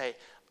class and say,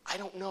 I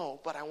don't know,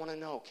 but I want to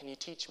know. Can you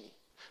teach me?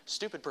 A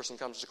stupid person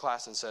comes to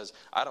class and says,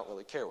 I don't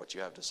really care what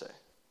you have to say.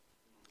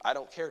 I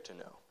don't care to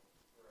know.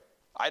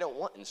 I don't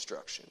want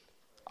instruction.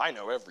 I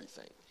know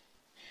everything.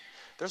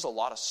 There's a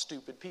lot of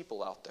stupid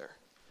people out there.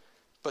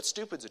 But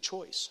stupid's a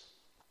choice.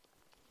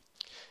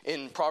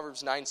 In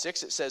Proverbs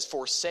 9:6 it says,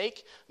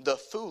 forsake the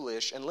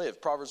foolish and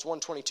live. Proverbs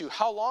 1:22,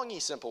 how long, ye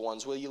simple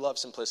ones, will ye love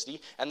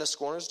simplicity? And the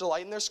scorners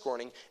delight in their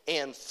scorning,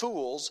 and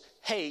fools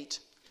hate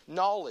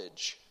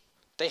knowledge.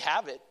 They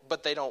have it,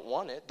 but they don't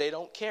want it. They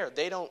don't care.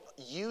 They don't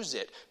use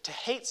it. To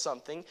hate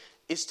something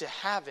is to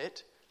have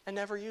it and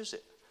never use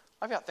it.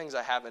 I've got things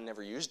I have and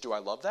never used. Do I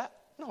love that?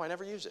 No, I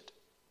never use it.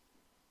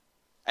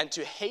 And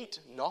to hate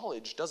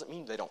knowledge doesn't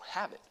mean they don't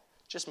have it.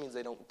 It just means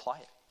they don't apply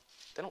it.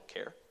 They don't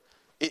care.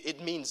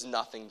 It means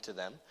nothing to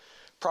them.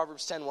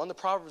 Proverbs 10:1, the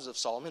Proverbs of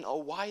Solomon, a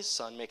wise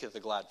son maketh a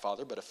glad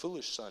father, but a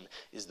foolish son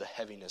is the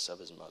heaviness of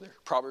his mother.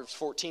 Proverbs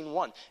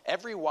 14:1,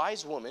 every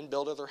wise woman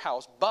buildeth her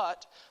house,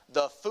 but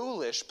the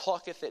foolish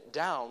plucketh it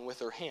down with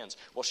her hands.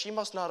 Well, she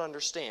must not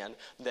understand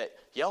that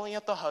yelling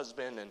at the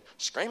husband and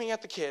screaming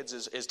at the kids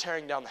is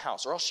tearing down the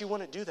house, or else she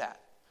wouldn't do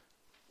that.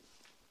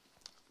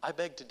 I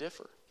beg to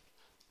differ.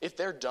 If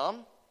they're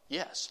dumb,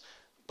 yes.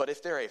 But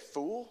if they're a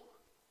fool,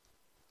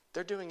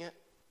 they're doing it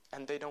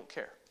and they don't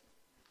care.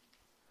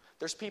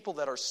 There's people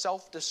that are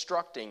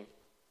self-destructing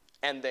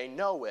and they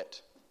know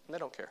it and they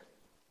don't care.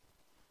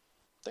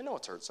 They know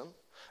it hurts them.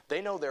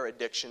 They know their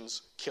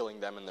addiction's killing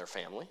them and their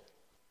family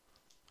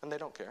and they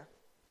don't care.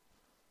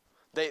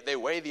 They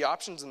weigh the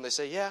options and they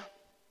say, yeah,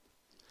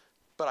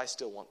 but I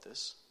still want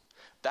this.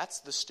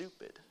 That's the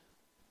stupid.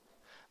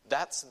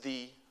 That's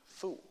the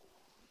fool.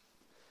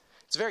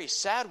 It's very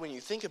sad when you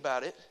think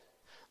about it.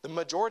 The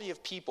majority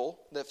of people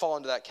that fall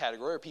into that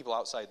category are people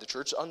outside the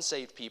church,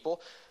 unsaved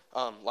people.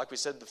 Like we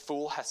said, the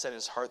fool hath said in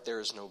his heart, there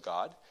is no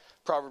God.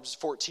 Proverbs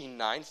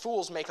 14:9,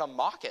 fools make a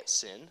mock at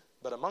sin,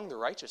 but among the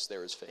righteous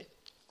there is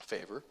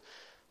favor.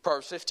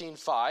 Proverbs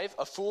 15:5,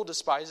 a fool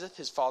despiseth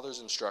his father's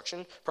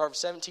instruction. Proverbs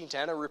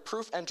 17:10, a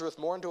reproof entereth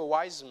more into a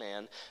wise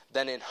man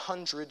than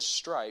 100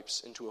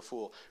 stripes into a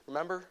fool.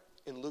 Remember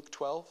in Luke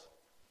 12,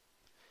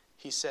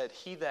 he said,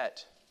 he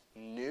that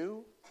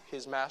knew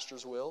his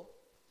master's will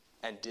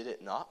and did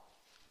it not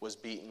was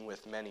beaten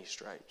with many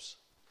stripes.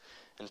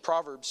 In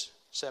Proverbs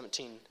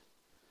 17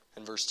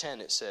 and verse 10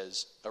 it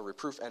says, a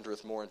reproof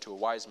entereth more into a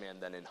wise man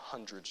than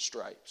 100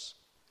 stripes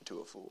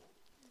into a fool.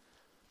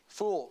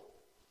 Fool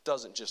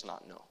doesn't just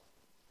not know.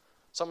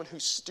 Someone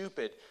who's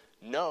stupid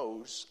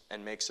knows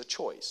and makes a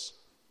choice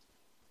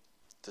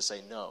to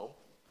say no,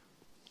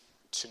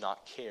 to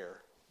not care,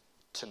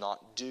 to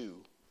not do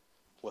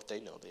what they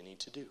know they need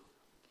to do.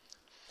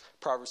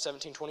 Proverbs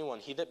 17:21,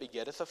 he that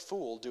begetteth a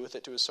fool doeth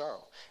it to his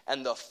sorrow,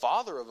 and the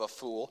father of a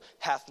fool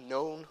hath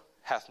no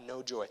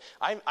joy.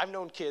 I've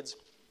known kids,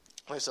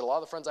 like I said, a lot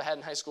of the friends I had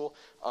in high school,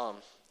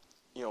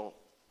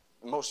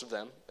 most of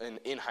them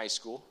in high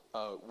school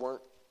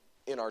weren't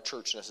in our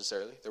church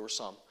necessarily. There were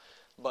some,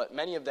 but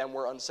many of them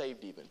were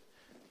unsaved even.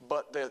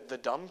 But the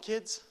dumb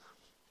kids,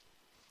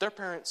 their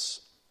parents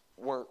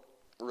weren't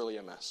really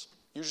a mess.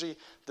 Usually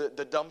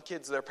the dumb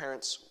kids, their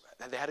parents,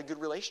 they had a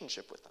good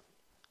relationship with them.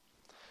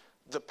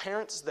 The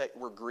parents that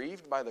were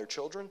grieved by their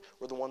children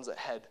were the ones that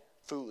had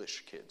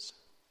foolish kids,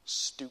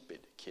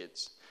 stupid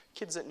kids,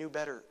 kids that knew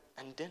better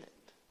and didn't.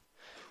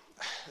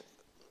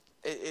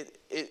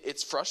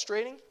 It's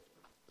frustrating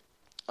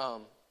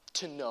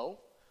to know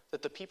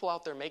that the people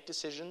out there make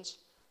decisions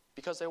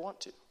because they want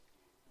to.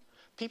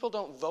 People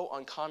don't vote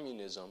on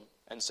communism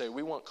and say,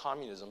 we want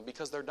communism,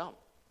 because they're dumb.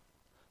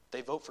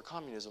 They vote for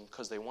communism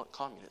because they want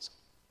communism.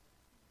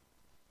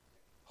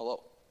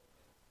 Hello?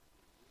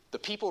 The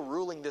people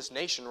ruling this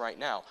nation right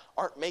now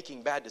aren't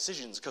making bad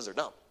decisions because they're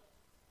dumb.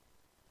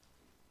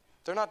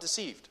 They're not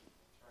deceived.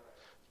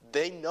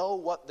 They know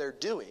what they're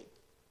doing,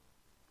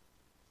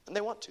 and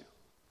they want to.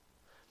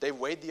 They've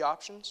weighed the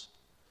options.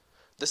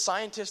 The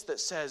scientist that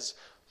says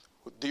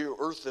the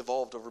earth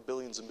evolved over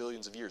billions and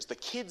billions of years, the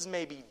kids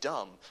may be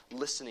dumb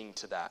listening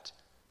to that,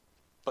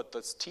 but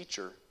the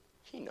teacher,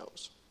 he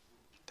knows.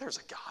 There's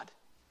a God.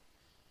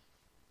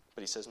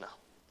 But he says no.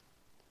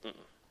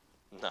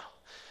 No.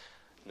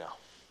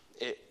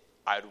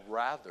 I'd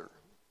rather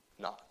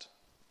not.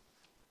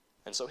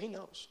 And so he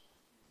knows,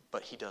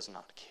 but he does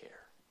not care.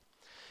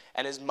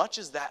 And as much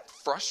as that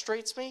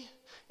frustrates me,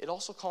 it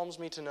also calms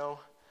me to know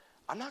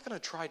I'm not going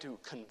to try to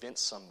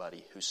convince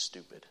somebody who's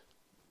stupid,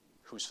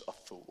 who's a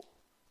fool,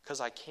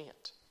 because I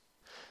can't.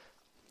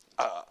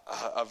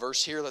 A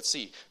verse here, let's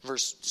see,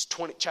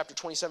 chapter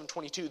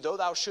 27:22. Though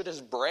thou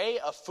shouldest bray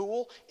a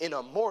fool in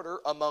a mortar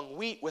among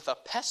wheat with a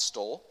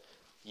pestle,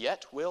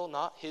 yet will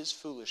not his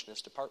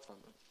foolishness depart from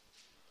him.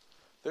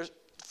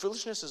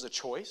 Foolishness is a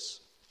choice.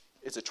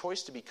 It's a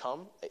choice to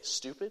become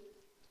stupid,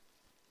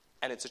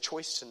 and it's a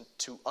choice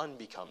to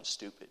unbecome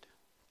stupid.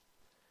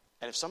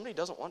 And if somebody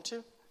doesn't want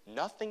to,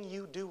 nothing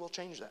you do will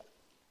change that.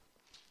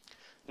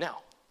 Now,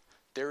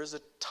 there is a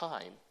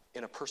time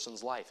in a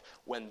person's life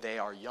when they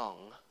are young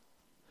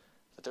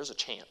that there's a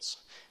chance.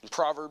 In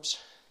Proverbs,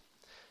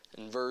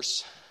 in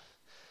verse,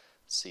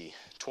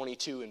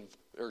 22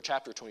 or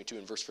chapter 22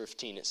 and verse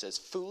 15, it says,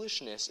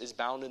 foolishness is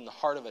bound in the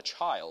heart of a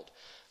child,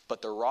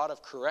 but the rod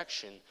of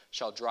correction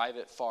shall drive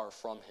it far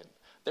from him.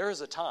 There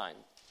is a time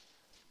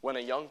when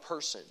a young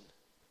person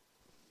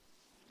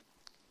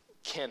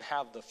can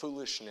have the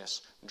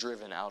foolishness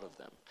driven out of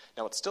them.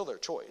 Now, it's still their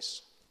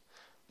choice,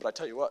 but I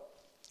tell you what,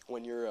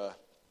 when you're a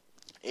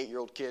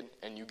 8-year-old kid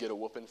and you get a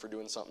whooping for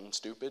doing something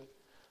stupid,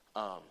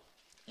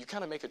 you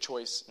kind of make a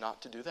choice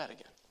not to do that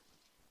again.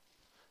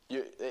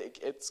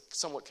 It's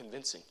somewhat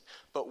convincing.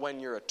 But when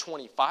you're a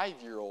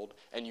 25-year-old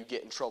and you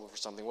get in trouble for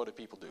something, what do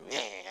people do?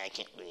 I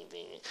can't believe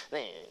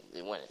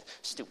it. What a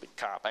stupid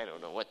cop. I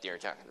don't know what they're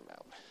talking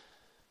about.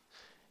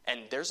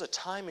 And there's a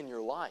time in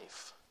your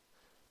life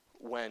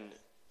when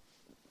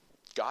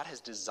God has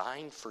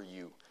designed for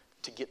you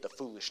to get the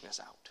foolishness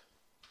out.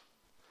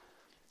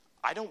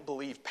 I don't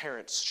believe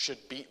parents should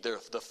beat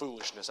the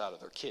foolishness out of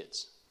their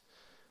kids.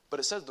 But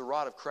it says the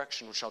rod of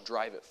correction shall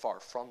drive it far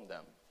from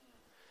them.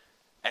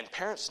 And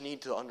parents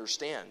need to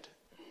understand,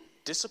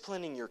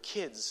 disciplining your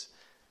kids,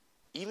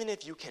 even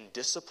if you can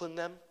discipline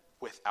them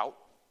without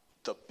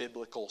the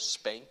biblical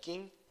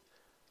spanking,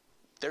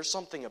 there's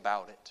something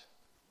about it.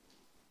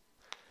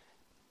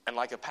 And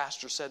like a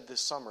pastor said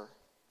this summer,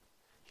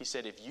 he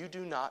said, if you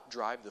do not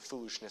drive the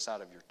foolishness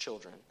out of your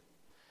children,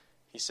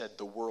 he said,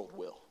 the world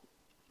will.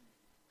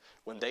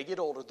 When they get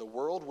older, the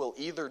world will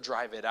either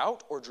drive it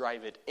out or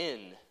drive it in,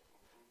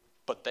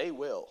 but they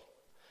will.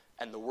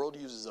 And the world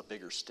uses a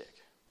bigger stick.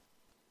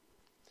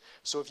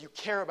 So if you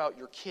care about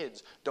your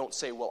kids, don't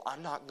say, well, I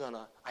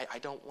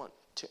don't want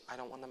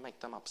to make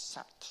them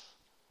upset.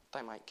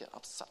 They might get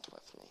upset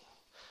with me.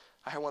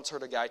 I once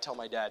heard a guy tell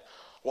my dad,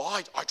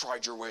 well, I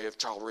tried your way of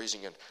child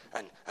raising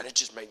and it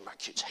just made my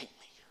kids hate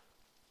me.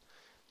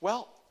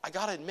 Well, I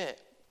got to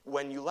admit,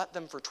 when you let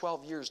them for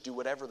 12 years do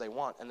whatever they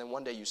want, and then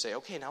one day you say,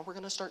 okay, now we're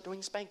going to start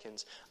doing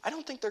spankings, I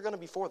don't think they're going to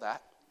be for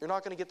that. You're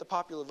not going to get the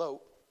popular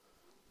vote.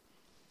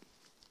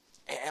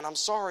 And I'm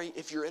sorry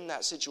if you're in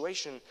that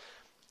situation,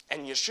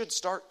 and you should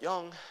start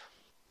young,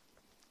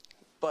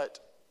 but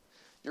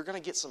you're going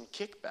to get some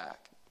kickback,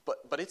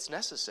 but it's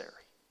necessary.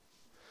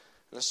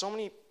 And there's so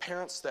many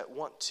parents that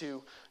want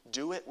to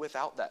do it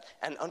without that.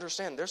 And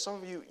understand, there's some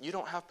of you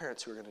don't have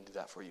parents who are going to do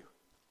that for you,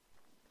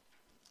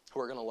 who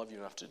are going to love you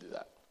enough to do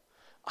that.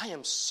 I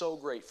am so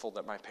grateful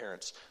that my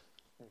parents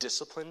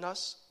disciplined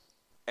us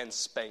and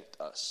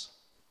spanked us.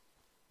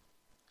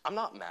 I'm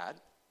not mad.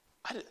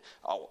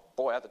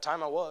 At the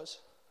time I was,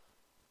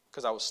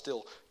 because I was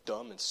still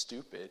dumb and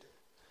stupid.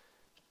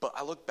 But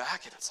I look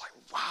back and it's like,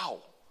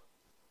 wow,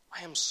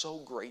 I am so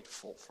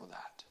grateful for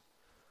that.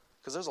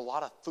 Because there's a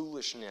lot of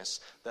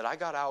foolishness that I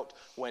got out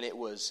when it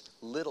was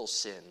little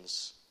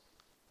sins,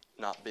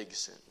 not big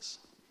sins.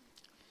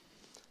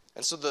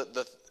 And so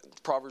the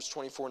Proverbs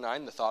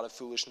 24:9, the thought of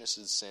foolishness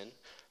is sin.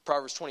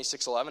 Proverbs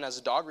 26:11, as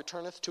a dog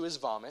returneth to his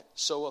vomit,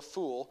 so a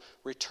fool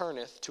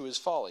returneth to his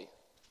folly.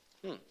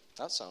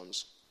 That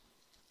sounds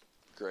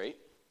great.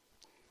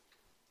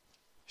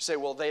 You say,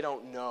 well, they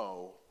don't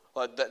know.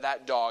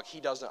 That dog, he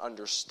doesn't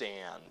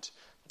understand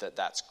that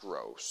that's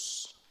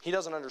gross. He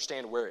doesn't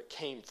understand where it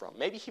came from.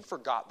 Maybe he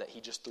forgot that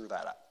he just threw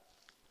that out.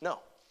 No,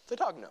 the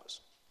dog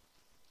knows.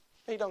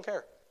 He don't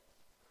care.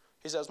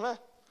 He says, meh,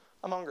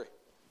 I'm hungry.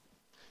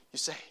 You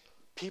say,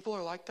 people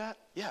are like that?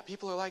 Yeah,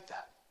 people are like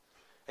that.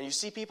 And you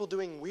see people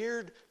doing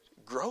weird,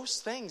 gross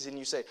things, and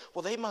you say,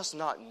 well, they must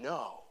not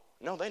know.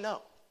 No, they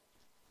know.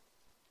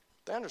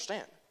 They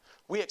understand.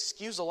 We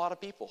excuse a lot of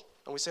people,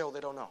 and we say, oh, they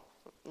don't know.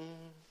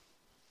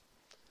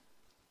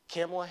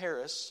 Kamala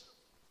Harris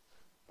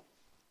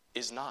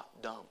is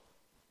not dumb.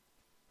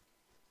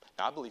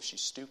 Now, I believe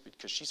she's stupid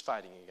because she's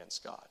fighting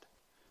against God.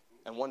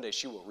 And one day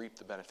she will reap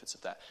the benefits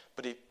of that.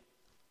 But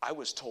I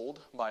was told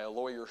by a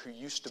lawyer who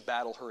used to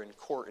battle her in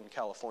court in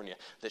California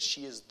that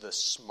she is the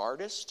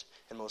smartest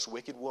and most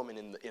wicked woman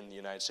in the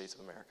United States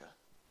of America.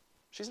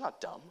 She's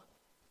not dumb.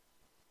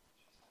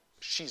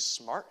 She's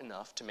smart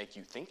enough to make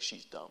you think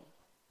she's dumb.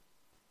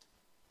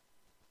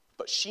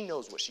 But she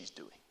knows what she's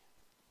doing.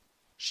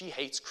 She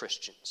hates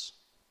Christians.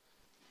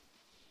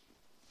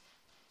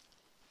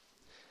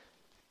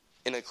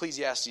 In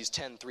Ecclesiastes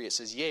 10:3 it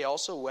says, yea,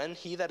 also when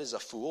he that is a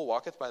fool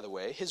walketh by the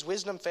way, his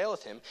wisdom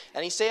faileth him,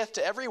 and he saith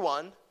to every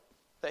one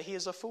that he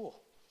is a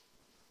fool.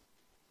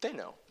 They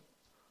know.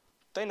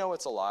 They know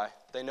it's a lie.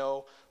 They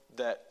know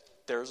that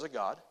there's a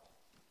God.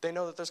 They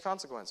know that there's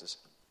consequences.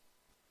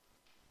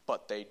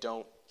 But they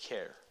don't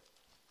care.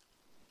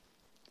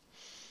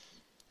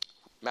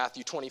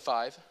 Matthew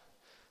 25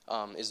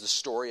 is the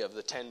story of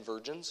the 10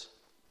 virgins.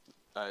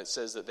 It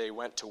says that they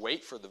went to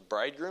wait for the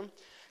bridegroom,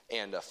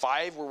 and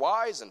 5 were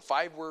wise and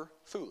 5 were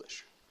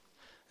foolish.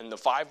 And the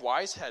 5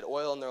 wise had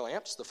oil in their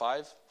lamps, the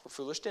 5 were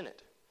foolish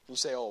didn't. You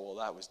say, oh, well,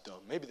 that was dumb.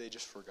 Maybe they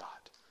just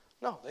forgot.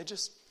 No, they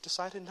just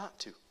decided not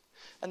to.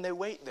 And they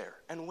wait there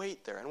and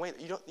wait there and wait.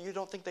 You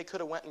don't think they could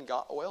have went and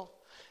got oil?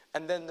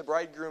 And then the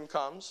bridegroom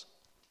comes,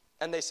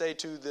 and they say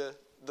to the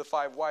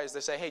 5 wise, they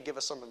say, hey, give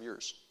us some of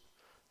yours.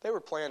 They were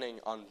planning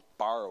on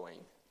borrowing,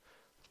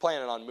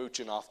 planning on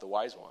mooching off the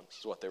wise ones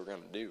is what they were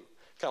going to do.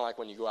 Kind of like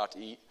when you go out to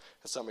eat,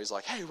 and somebody's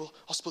like, hey, well,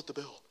 I'll split the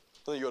bill.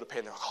 Then you go to pay,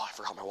 and they're like, oh, I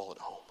forgot my wallet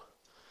at home.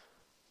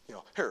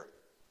 Here,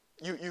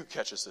 you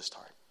catch us this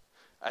time.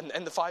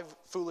 And the 5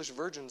 foolish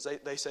virgins,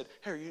 they said,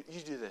 here, you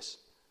do this.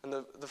 And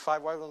the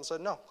 5 wise ones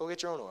said, no, go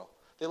get your own oil.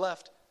 They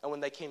left, and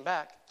when they came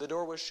back, the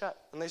door was shut.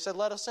 And they said,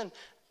 let us in.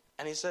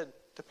 And he said,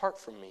 depart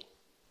from me.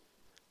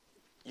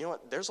 You know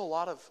what? There's a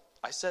lot of,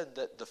 I said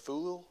that the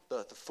fool,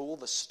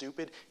 the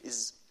stupid,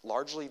 is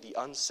largely the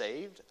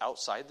unsaved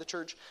outside the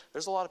church.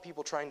 There's a lot of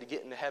people trying to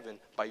get into heaven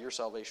by your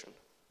salvation.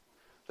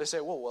 They say,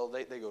 well,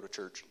 they go to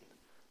church.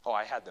 Oh,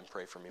 I had them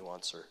pray for me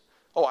once. Or,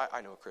 oh,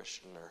 I know a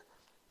Christian. Or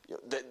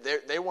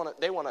they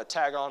want to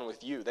tag on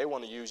with you. They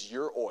want to use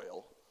your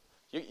oil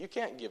You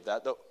can't give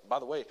that. Though, by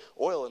the way,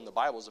 oil in the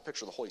Bible is a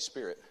picture of the Holy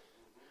Spirit.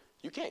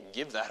 You can't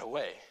give that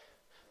away.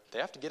 They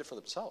have to get it for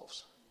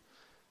themselves.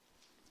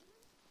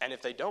 And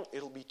if they don't,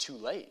 it'll be too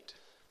late.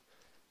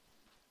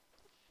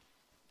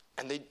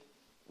 And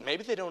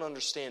maybe they don't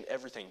understand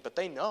everything, but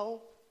they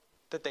know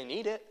that they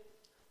need it.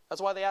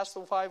 That's why they asked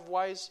the 5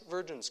 wise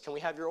virgins, can we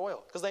have your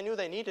oil? Because they knew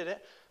they needed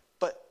it,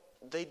 but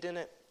they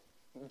didn't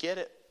get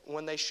it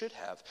when they should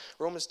have.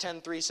 Romans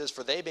 10:3 says,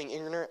 for they being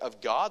ignorant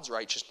of God's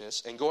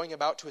righteousness and going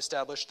about to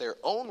establish their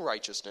own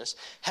righteousness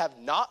have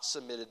not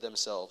submitted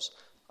themselves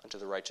unto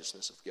the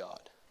righteousness of God.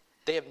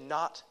 They have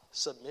not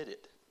submitted.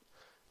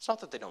 It's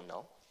not that they don't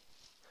know.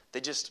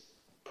 They just,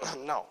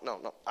 no.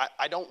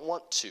 I don't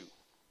want to.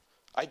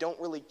 I don't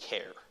really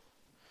care.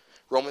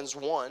 Romans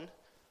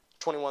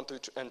 1:21 through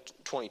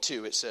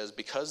 22, it says,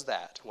 because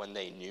that when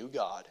they knew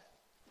God,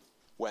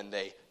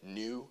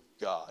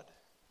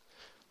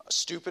 a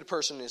stupid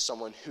person is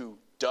someone who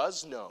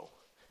does know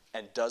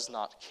and does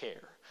not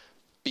care.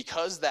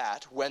 Because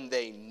that when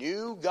they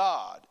knew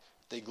God,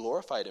 they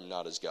glorified him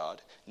not as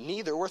God,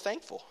 neither were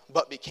thankful,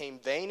 but became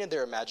vain in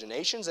their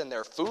imaginations, and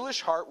their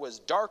foolish heart was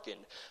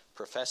darkened.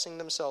 Professing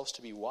themselves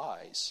to be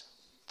wise,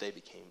 they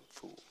became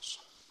fools.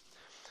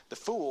 The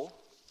fool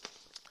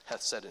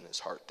hath said in his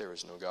heart, there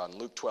is no God. In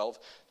Luke 12,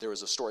 there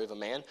was a story of a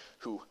man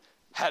who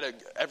had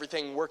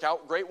everything work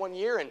out great one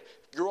year and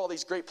grew all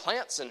these great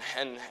plants, and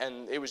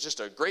it was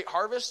just a great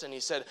harvest. And he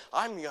said,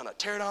 I'm going to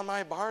tear down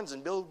my barns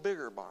and build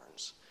bigger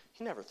barns.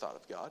 He never thought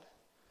of God,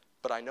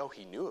 but I know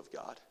he knew of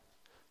God,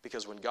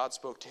 because when God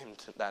spoke to him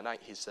that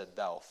night, he said,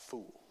 thou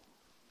fool.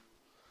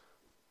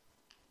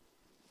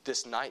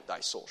 This night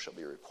thy soul shall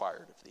be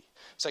required of thee.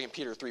 2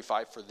 Peter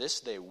 3:5, for this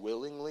they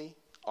willingly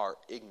are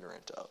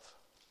ignorant of.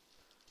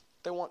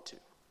 They want to.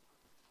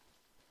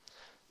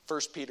 1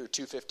 Peter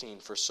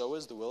 2:15, for so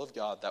is the will of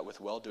God, that with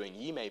well-doing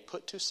ye may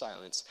put to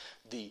silence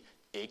the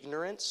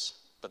ignorance,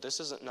 but this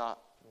isn't not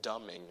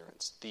dumb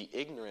ignorance, the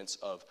ignorance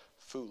of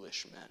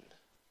foolish men.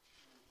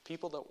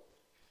 People that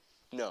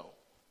know,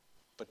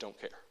 but don't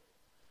care.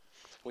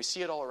 We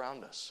see it all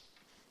around us.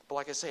 But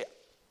like I say,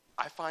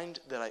 I find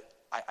that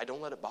I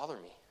don't let it bother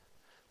me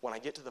when I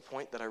get to the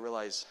point that I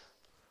realize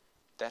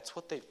that's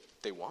what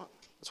they want.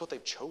 That's what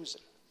they've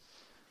chosen.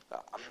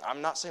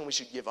 I'm not saying we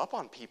should give up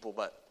on people,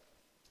 but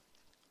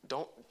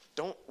don't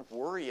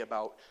worry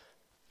about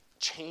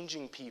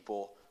changing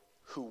people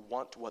who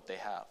want what they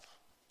have.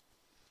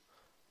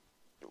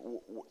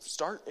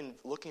 Start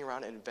looking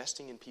around and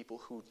investing in people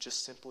who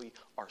just simply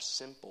are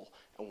simple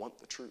and want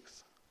the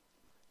truth.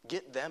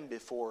 Get them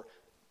before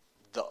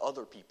the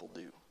other people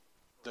do.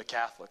 The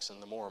Catholics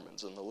and the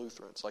Mormons and the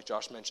Lutherans. Like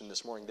Josh mentioned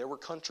this morning, there were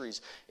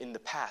countries in the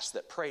past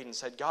that prayed and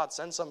said, God,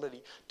 send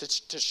somebody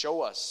to show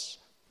us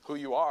who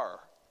you are.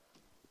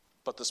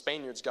 But the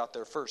Spaniards got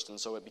there first, and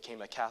so it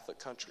became a Catholic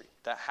country.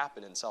 That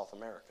happened in South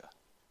America.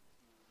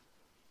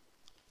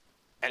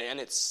 And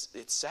it's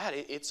sad.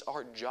 It's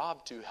our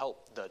job to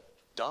help the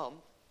dumb,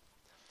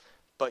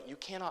 but you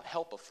cannot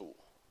help a fool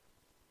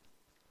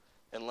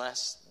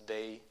unless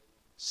they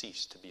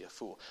cease to be a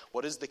fool.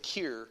 What is the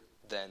cure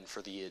then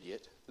for the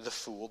idiot, the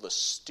fool, the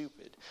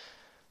stupid?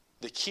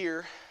 The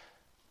cure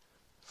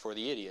for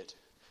the idiot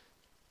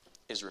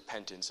is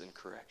repentance and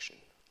correction.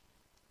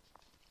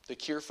 The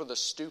cure for the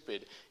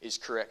stupid is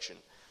correction.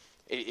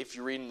 If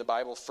you read in the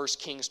Bible, 1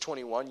 Kings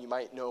 21, you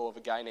might know of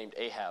a guy named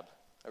Ahab.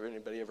 Have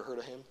anybody ever heard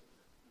of him?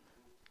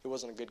 He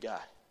wasn't a good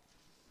guy.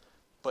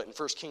 But in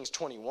 1 Kings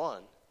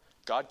 21,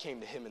 God came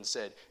to him and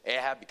said,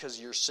 Ahab, because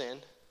of your sin,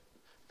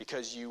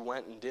 because you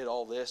went and did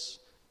all this,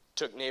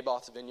 took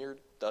Naboth's vineyard,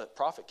 the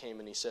prophet came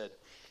and he said,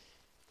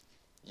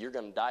 you're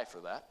going to die for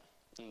that,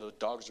 and the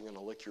dogs are going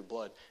to lick your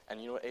blood.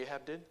 And you know what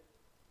Ahab did? It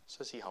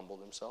says he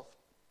humbled himself.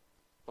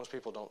 Most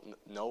people don't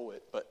know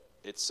it, but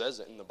it says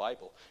it in the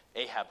Bible.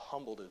 Ahab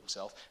humbled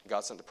himself.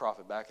 God sent the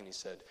prophet back and he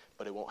said,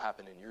 but it won't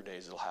happen in your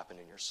days, it'll happen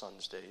in your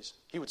son's days.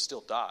 He would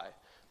still die,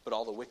 but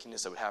all the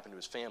wickedness that would happen to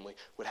his family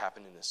would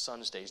happen in his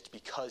son's days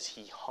because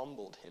he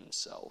humbled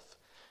himself.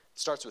 It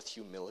starts with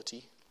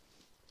humility.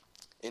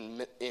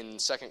 In 2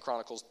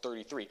 Chronicles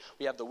 33,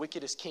 we have the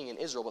wickedest king in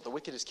Israel, but the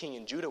wickedest king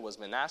in Judah was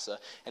Manasseh.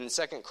 And in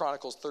 2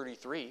 Chronicles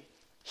 33,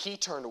 he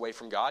turned away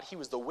from God. He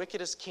was the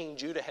wickedest king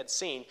Judah had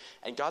seen,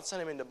 and God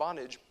sent him into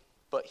bondage,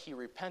 but he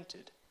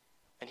repented,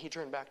 and he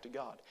turned back to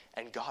God.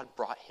 And God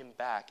brought him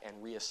back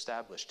and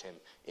reestablished him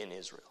in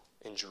Israel,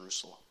 in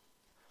Jerusalem.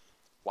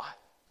 Why?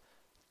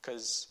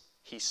 Because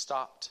he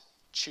stopped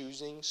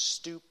choosing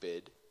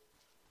stupid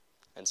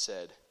and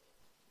said,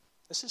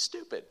 this is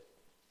stupid.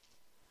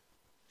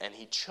 And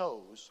he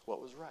chose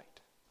what was right.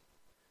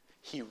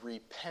 He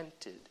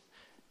repented,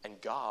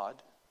 and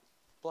God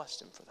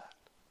blessed him for that.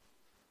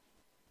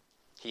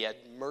 He had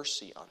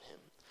mercy on him.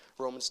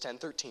 Romans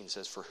 10:13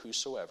 says, for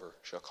whosoever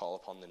shall call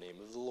upon the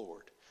name of the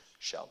Lord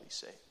shall be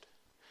saved.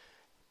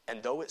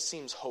 And though it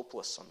seems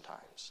hopeless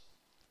sometimes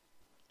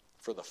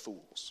for the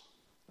fools,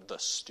 the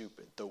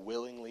stupid, the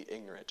willingly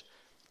ignorant,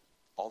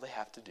 all they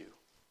have to do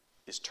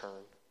is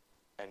turn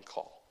and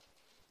call.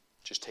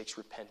 It just takes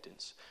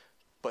repentance.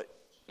 But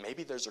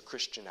maybe there's a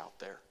Christian out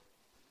there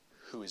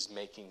who is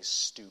making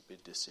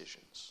stupid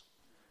decisions.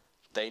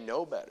 They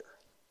know better,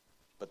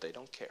 but they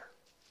don't care.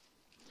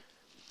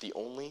 The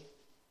only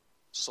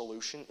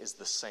solution is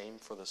the same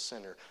for the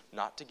sinner,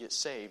 not to get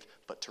saved,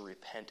 but to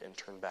repent and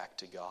turn back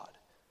to God.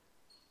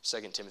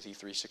 2 Timothy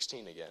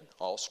 3:16 again.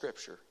 All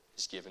Scripture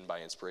is given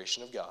by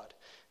inspiration of God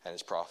and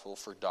is profitable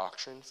for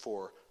doctrine,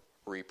 for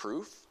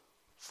reproof,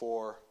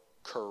 for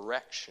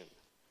correction,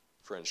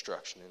 for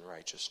instruction in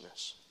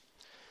righteousness.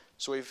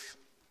 So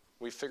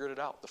we've figured it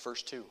out, the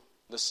first two.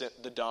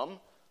 The dumb,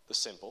 the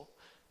simple,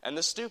 and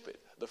the stupid,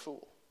 the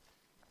fool.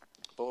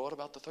 But what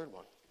about the third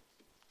one?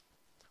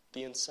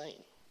 The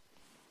insane.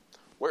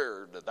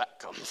 Where did that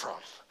come from?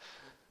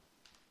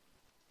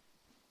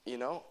 You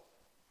know,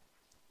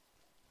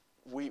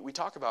 we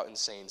talk about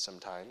insane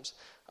sometimes.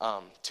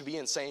 To be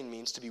insane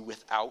means to be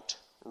without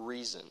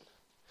reason.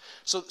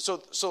 So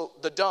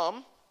the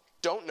dumb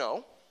don't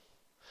know.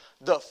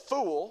 The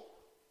fool,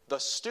 the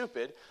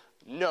stupid,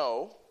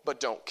 know but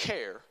don't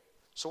care.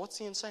 So what's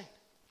the insane?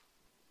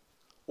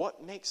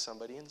 What makes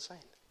somebody insane?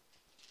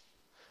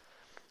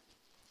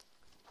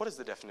 What is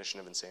the definition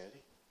of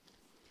insanity?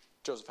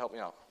 Joseph, help me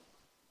out.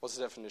 What's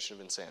the definition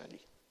of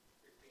insanity?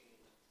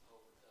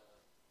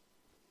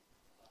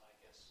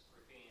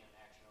 Repeating an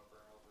action over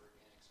and over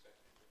again,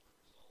 expecting a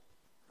different result.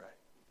 Right.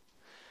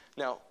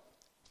 Now,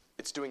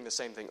 it's doing the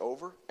same thing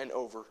over and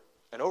over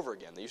and over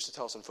again. They used to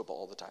tell us in football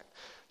all the time.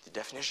 The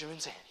definition of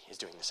insanity is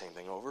doing the same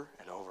thing over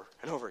and over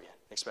and over again,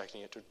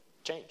 expecting it to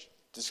change,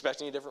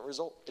 expecting a different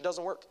result. It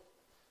doesn't work.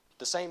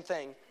 The same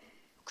thing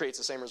creates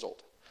the same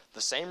result. The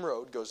same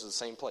road goes to the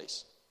same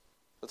place.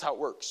 That's how it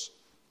works.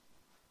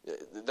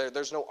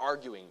 There's no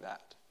arguing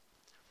that.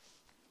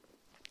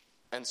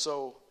 And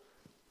so,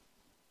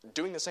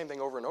 doing the same thing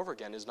over and over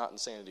again is not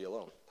insanity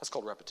alone. That's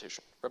called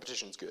repetition.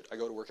 Repetition is good. I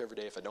go to work every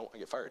day. If I don't, I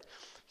get fired.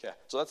 Yeah,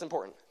 so that's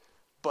important.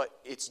 But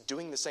it's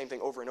doing the same thing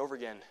over and over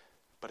again,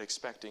 but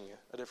expecting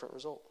a different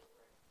result.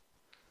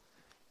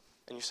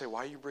 And you say,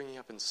 why are you bringing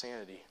up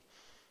insanity?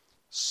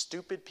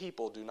 Stupid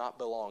people do not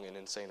belong in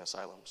insane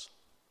asylums.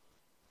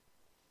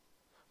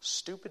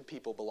 Stupid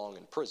people belong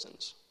in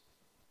prisons.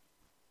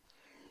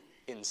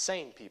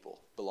 Insane people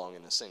belong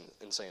in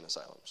insane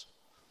asylums.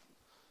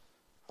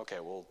 Okay,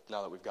 well,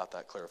 now that we've got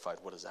that clarified,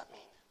 what does that mean?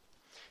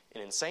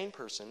 An insane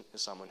person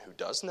is someone who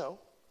does know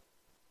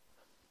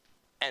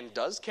and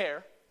does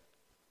care,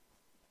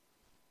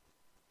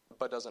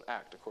 but doesn't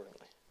act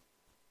accordingly.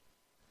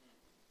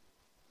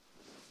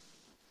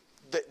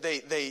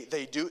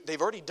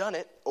 They've already done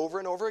it over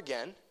and over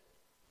again,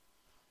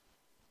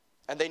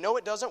 and they know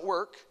it doesn't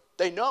work.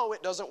 They know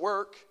it doesn't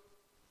work,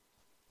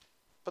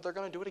 but they're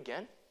going to do it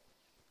again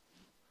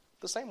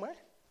the same way.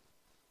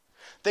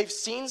 They've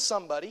seen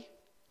somebody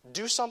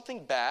do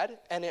something bad,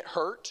 and it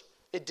hurt.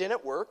 It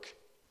didn't work,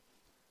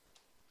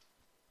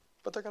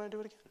 but they're going to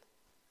do it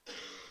again.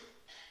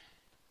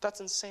 That's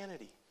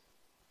insanity.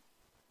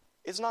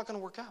 It's not going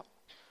to work out.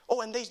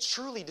 Oh, and they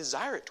truly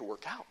desire it to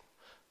work out.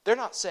 They're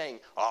not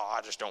saying, oh,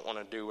 I just don't want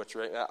to do what's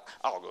right.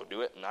 I'll go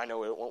do it, and I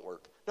know it won't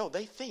work. No,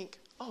 they think,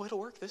 oh, it'll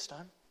work this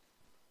time.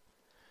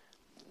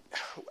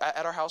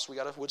 At our house, we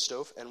got a wood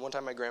stove, and one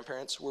time my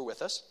grandparents were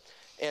with us.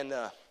 And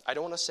I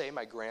don't want to say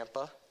my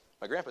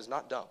grandpa's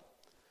not dumb,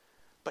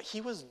 but he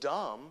was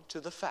dumb to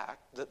the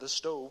fact that the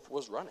stove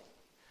was running.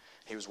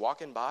 He was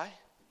walking by,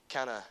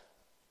 kind of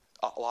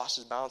lost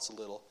his balance a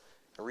little,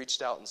 and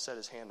reached out and set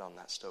his hand on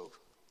that stove.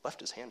 Left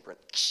his handprint.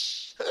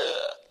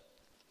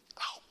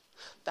 Ow.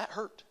 That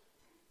hurt.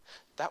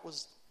 That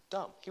was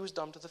dumb. He was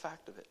dumb to the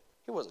fact of it.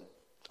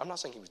 I'm not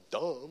saying he was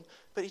dumb,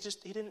 but he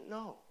didn't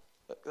know.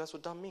 That's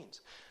what dumb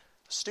means.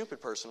 A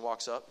stupid person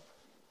walks up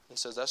and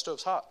says, that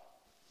stove's hot.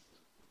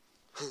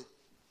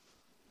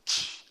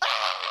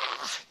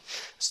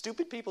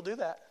 Stupid people do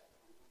that.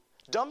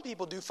 Dumb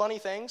people do funny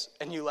things,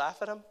 and you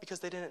laugh at them because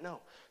they didn't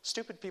know.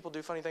 Stupid people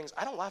do funny things.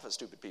 I don't laugh at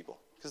stupid people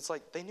because it's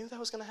like they knew that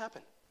was going to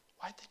happen.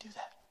 Why'd they do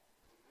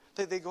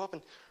that? They go up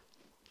and,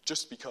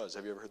 just because.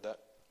 Have you ever heard that?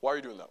 Why are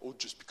you doing that? Oh,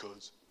 just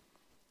because.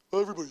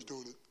 Everybody's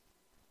doing it.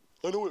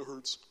 I know it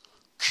hurts.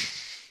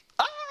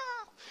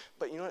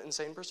 But you know what an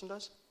insane person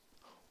does?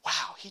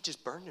 Wow, he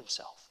just burned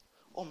himself.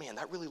 Oh man,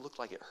 that really looked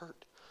like it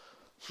hurt.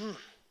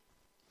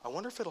 I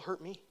wonder if it'll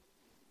hurt me.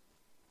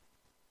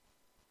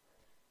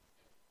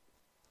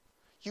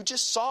 You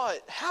just saw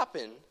it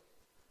happen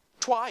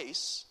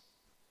twice.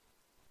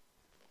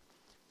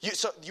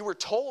 You were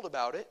told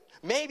about it.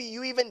 Maybe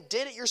you even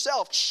did it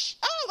yourself.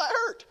 Oh, that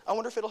hurt. I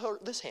wonder if it'll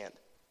hurt this hand.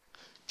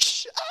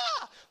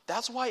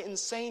 That's why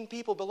insane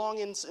people belong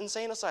in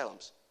insane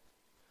asylums.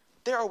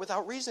 They are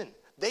without reason.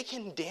 They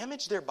can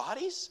damage their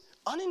bodies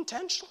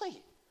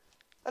unintentionally.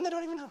 And they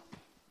don't even know.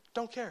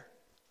 Don't care.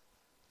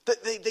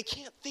 They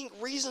can't think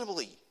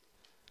reasonably.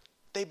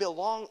 They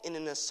belong in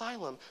an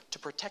asylum to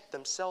protect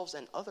themselves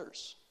and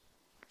others.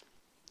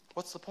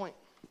 What's the point?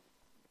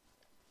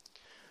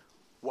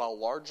 While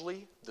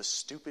largely the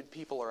stupid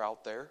people are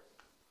out there,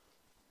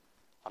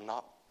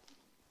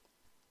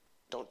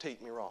 don't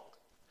take me wrong,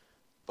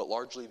 but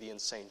largely the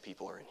insane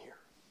people are in here.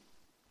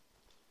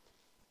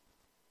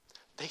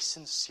 They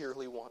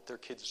sincerely want their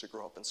kids to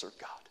grow up and serve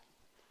God.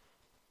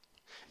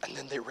 And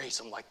then they raise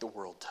them like the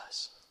world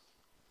does.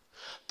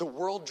 The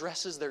world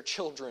dresses their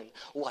children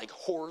like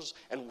whores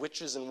and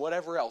witches and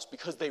whatever else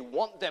because they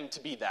want them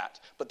to be that.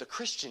 But the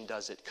Christian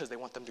does it because they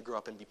want them to grow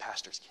up and be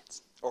pastor's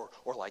kids. Or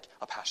like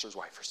a pastor's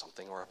wife or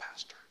something, or a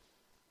pastor.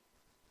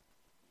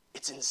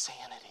 It's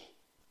insanity.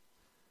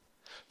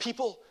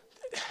 People,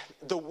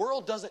 the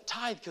world doesn't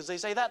tithe because they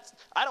say,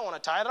 I don't want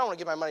to tithe. I don't want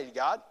to give my money to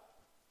God.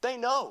 They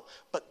know.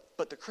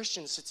 But the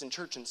Christian sits in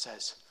church and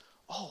says,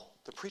 oh,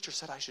 the preacher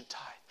said I should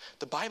tithe.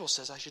 The Bible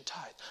says I should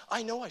tithe.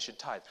 I know I should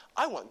tithe.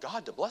 I want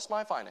God to bless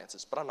my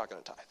finances, but I'm not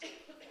going to tithe.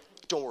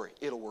 Don't worry,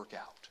 it'll work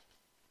out.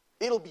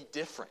 It'll be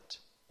different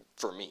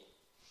for me.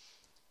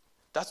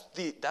 That's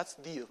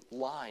the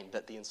line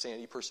that the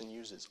insanity person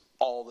uses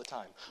all the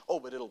time. Oh,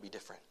 but it'll be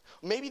different.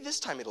 Maybe this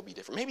time it'll be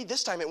different. Maybe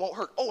this time it won't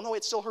hurt. Oh, no,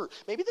 it still hurt.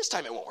 Maybe this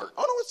time it won't hurt.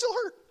 Oh, no, it still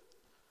hurt.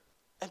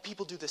 And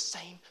people do the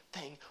same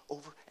thing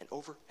over and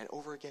over and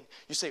over again.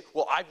 You say,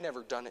 well, I've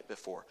never done it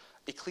before.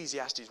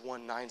 Ecclesiastes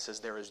 1:9 says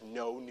there is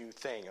no new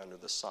thing under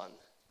the sun.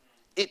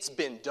 It's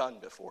been done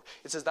before.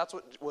 It says that's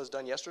what was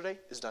done yesterday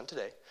is done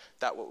today.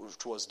 That what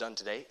was done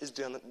today is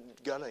going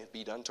to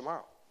be done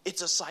tomorrow.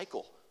 It's a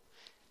cycle.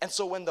 And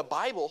so when the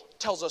Bible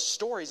tells us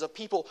stories of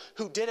people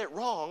who did it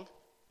wrong,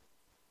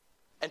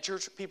 and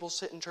church people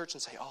sit in church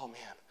and say, oh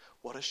man,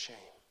 what a shame.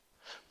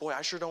 Boy,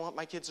 I sure don't want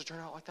my kids to turn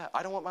out like that.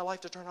 I don't want my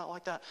life to turn out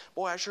like that.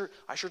 Boy, I sure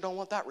don't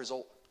want that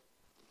result.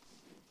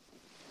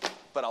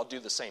 But I'll do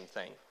the same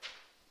thing.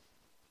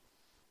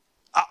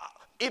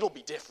 It'll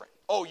be different.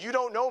 Oh, you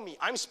don't know me.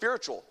 I'm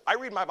spiritual. I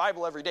read my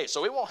Bible every day,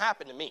 so it won't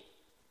happen to me.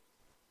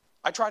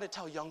 I try to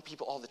tell young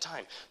people all the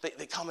time.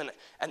 They come in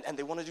and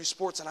they want to do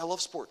sports, and I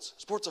love sports.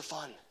 Sports are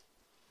fun.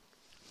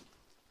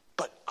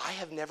 But I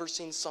have never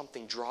seen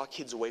something draw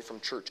kids away from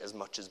church as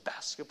much as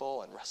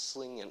basketball and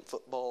wrestling and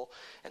football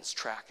and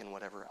track and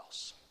whatever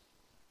else.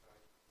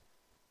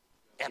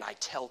 And I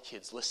tell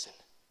kids, listen,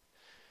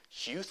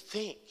 you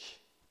think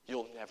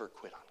you'll never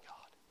quit on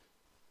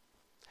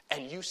God.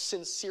 And you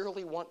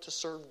sincerely want to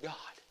serve God.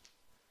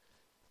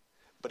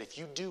 But if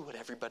you do what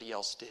everybody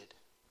else did,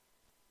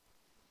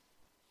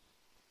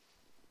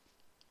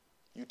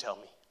 you tell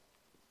me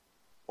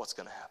what's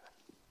going to happen.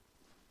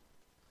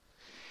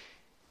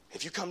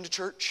 If you come to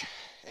church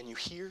and you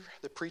hear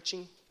the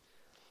preaching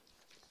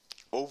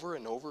over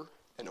and over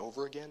and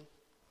over again,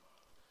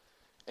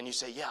 and you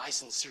say, yeah, I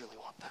sincerely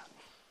want that.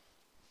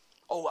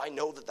 Oh, I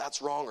know that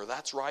that's wrong or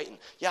that's right, and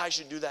yeah, I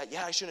should do that.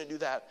 Yeah, I shouldn't do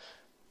that.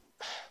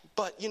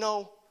 But,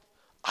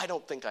 I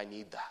don't think I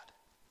need that.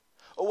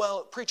 Oh,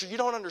 well, preacher, you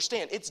don't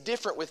understand. It's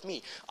different with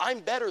me.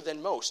 I'm better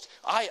than most.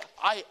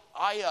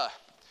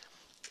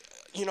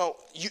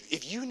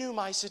 If you knew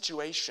my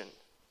situation,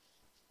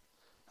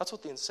 that's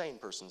what the insane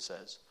person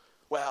says.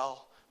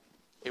 Well,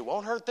 it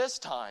won't hurt this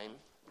time.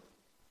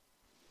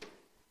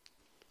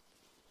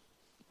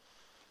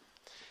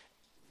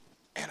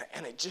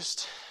 And it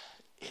just,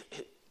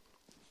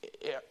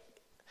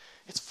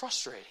 it's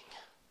frustrating.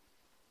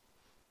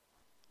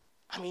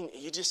 I mean,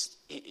 you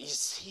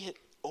see it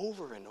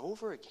over and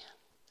over again.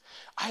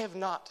 I have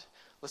not,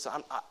 listen,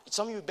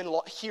 some of you have been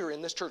here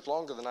in this church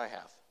longer than I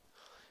have.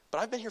 But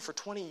I've been here for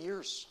 20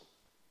 years.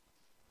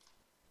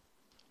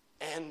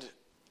 And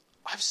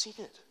I've seen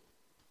it.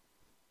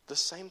 The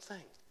same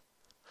thing.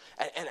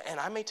 And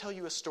I may tell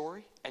you a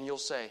story, and you'll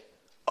say,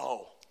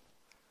 oh,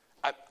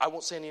 I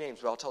won't say any names,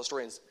 but I'll tell a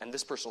story, and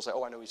this person will say,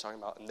 oh, I know who he's talking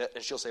about.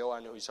 And she'll say, oh, I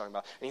know who he's talking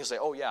about. And he'll say,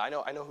 oh, yeah, I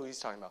know who he's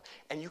talking about.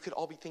 And you could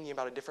all be thinking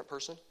about a different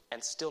person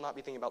and still not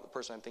be thinking about the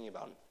person I'm thinking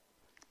about.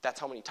 That's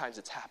how many times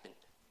it's happened.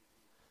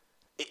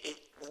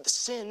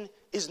 Sin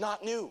is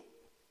not new.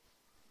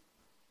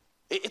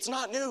 It's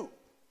not new.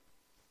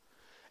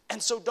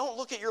 And so don't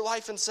look at your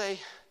life and say,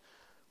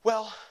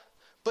 well,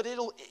 but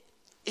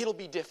it'll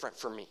be different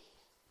for me.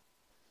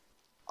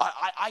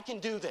 I can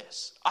do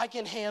this. I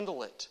can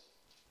handle it.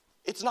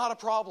 It's not a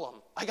problem.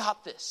 I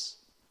got this.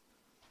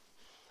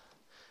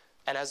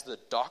 And as the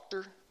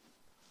doctor,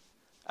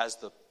 as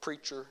the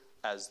preacher,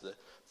 as the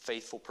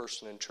faithful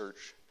person in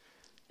church,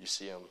 you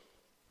see him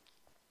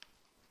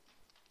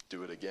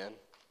do it again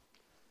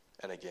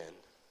and again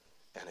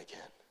and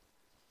again.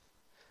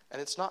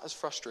 And it's not as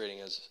frustrating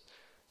as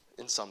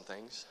in some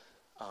things,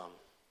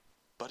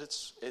 but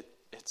it's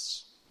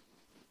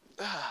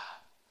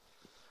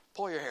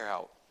pull your hair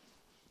out.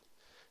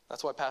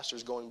 That's why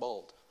pastors going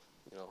bald.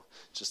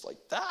 Just like,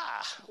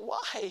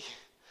 why?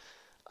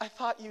 I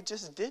thought you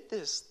just did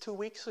this 2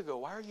 weeks ago.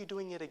 Why are you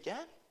doing it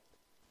again?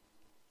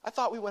 I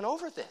thought we went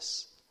over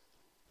this.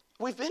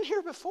 We've been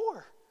here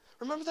before.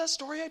 Remember that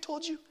story I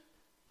told you?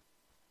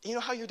 You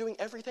know how you're doing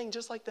everything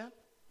just like them?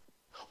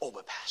 Oh,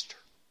 but pastor,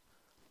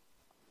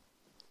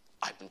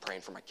 I've been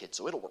praying for my kids,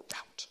 so it'll work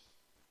out.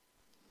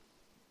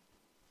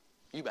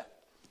 You bet.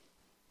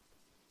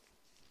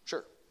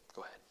 Sure,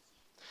 go ahead.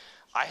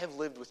 I have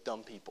lived with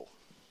dumb people.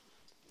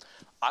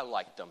 I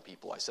like dumb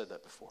people. I said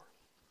that before.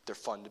 They're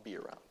fun to be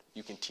around.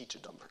 You can teach a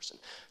dumb person.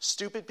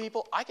 Stupid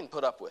people, I can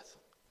put up with.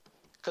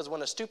 Because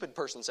when a stupid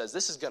person says,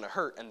 this is going to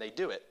hurt, and they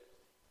do it,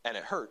 and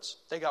it hurts,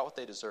 they got what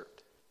they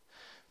deserved.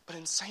 But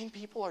insane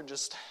people are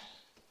just,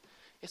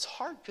 It's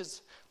hard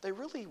because they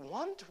really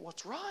want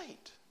what's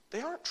right. They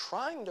aren't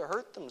trying to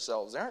hurt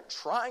themselves. They aren't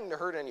trying to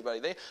hurt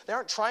anybody. They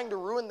aren't trying to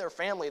ruin their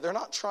family. They're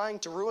not trying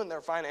to ruin their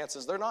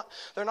finances. They're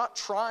not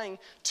trying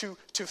to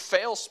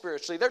fail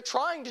spiritually. They're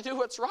trying to do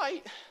what's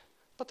right,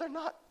 but they're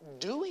not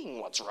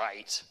doing what's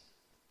right.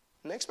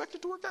 And they expect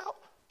it to work out.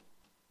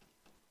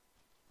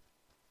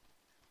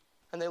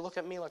 And they look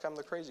at me like I'm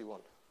the crazy one.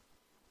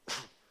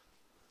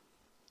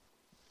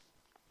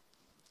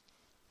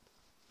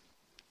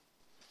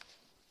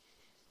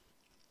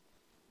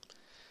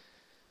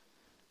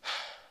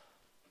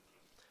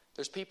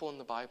 There's people in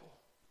the Bible.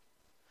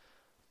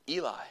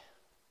 Eli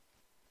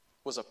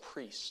was a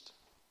priest,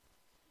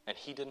 and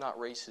he did not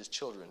raise his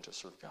children to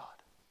serve God.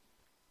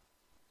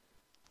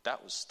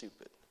 That was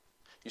stupid.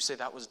 You say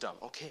that was dumb.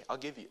 Okay, I'll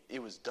give you.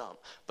 It was dumb.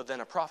 But then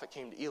a prophet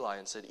came to Eli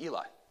and said,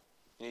 Eli,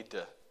 you need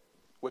to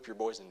whip your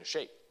boys into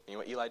shape. You know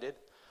what Eli did?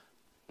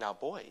 Now,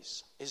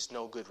 boys, it's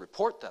no good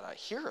report that I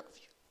hear of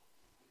you.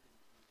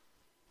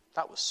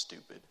 That was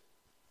stupid.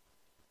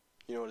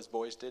 You know what his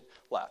boys did?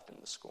 Laughed him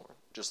to scorn,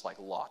 just like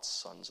Lot's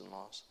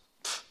sons-in-laws.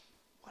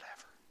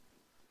 Whatever.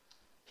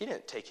 He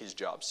didn't take his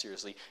job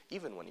seriously,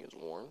 even when he was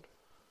warned.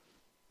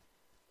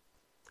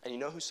 And you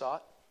know who saw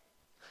it?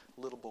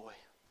 A little boy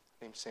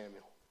named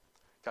Samuel.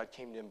 God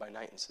came to him by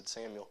night and said,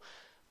 Samuel,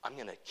 I'm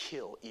going to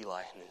kill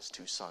Eli and his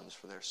 2 sons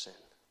for their sin.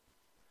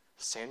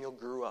 Samuel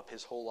grew up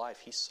his whole life.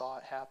 He saw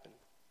it happen.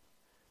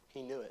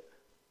 He knew it.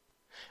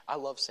 I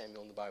love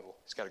Samuel in the Bible.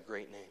 He's got a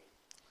great name.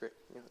 Great,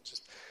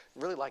 just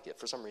really like it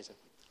for some reason.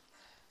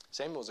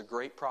 Samuel was a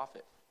great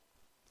prophet.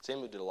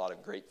 Samuel did a lot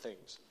of great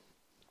things.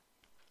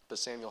 But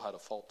Samuel had a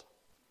fault.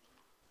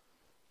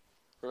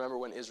 Remember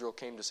when Israel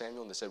came to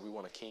Samuel and they said, we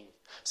want a king.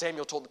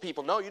 Samuel told the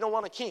people, no, you don't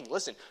want a king.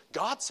 Listen,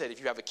 God said if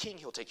you have a king,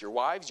 he'll take your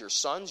wives, your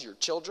sons, your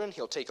children.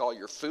 He'll take all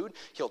your food.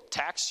 He'll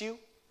tax you.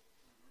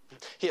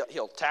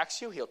 He'll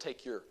tax you. He'll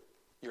take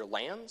your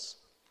lands.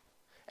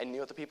 And you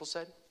know what the people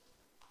said?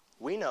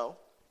 We know,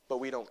 but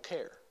we don't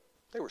care.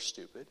 They were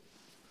stupid.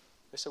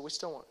 They said, we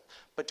still want.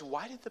 But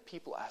why did the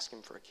people ask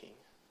him for a king?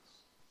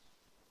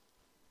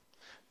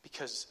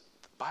 Because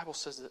the Bible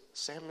says that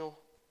Samuel,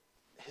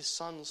 his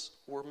sons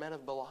were men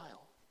of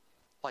Belial,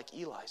 like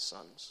Eli's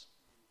sons.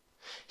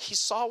 He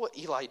saw what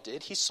Eli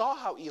did. He saw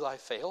how Eli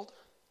failed.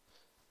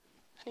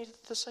 And he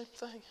did the same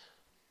thing.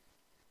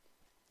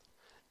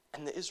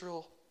 And the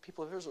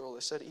people of Israel,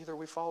 they said, either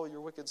we follow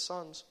your wicked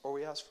sons or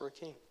we ask for a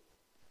king.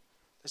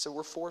 They said,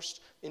 we're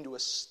forced into a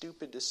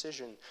stupid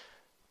decision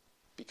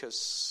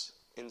because,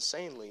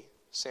 insanely,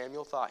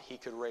 Samuel thought he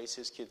could raise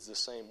his kids the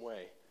same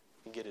way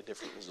and get a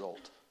different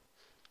result.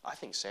 I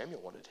think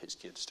Samuel wanted his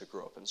kids to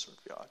grow up and serve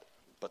God,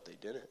 but they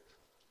didn't.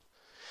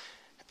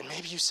 And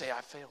maybe you say,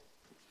 I failed.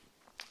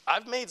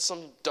 I've made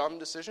some dumb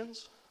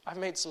decisions. I've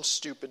made some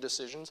stupid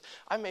decisions.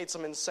 I've made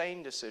some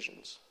insane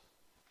decisions.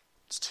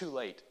 It's too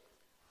late.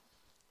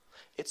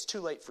 It's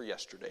too late for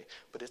yesterday,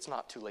 but it's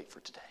not too late for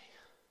today.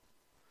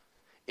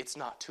 It's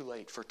not too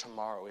late for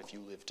tomorrow if you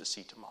live to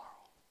see tomorrow.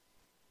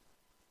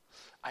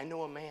 I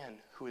know a man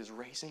who is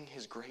raising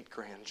his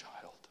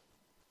great-grandchild.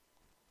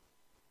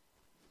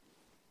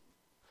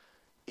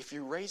 If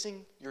you're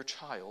raising your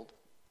child,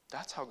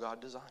 that's how God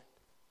designed.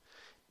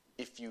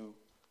 If you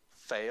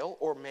fail,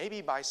 or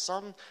maybe by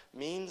some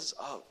means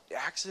of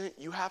accident,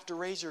 you have to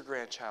raise your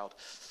grandchild.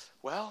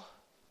 Well,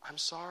 I'm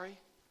sorry.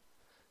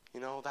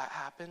 That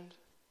happened.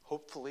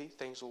 Hopefully,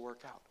 things will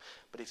work out.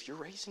 But if you're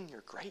raising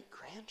your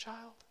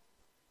great-grandchild,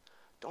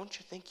 don't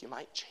you think you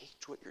might change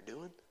what you're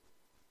doing?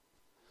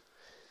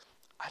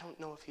 I don't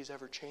know if he's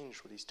ever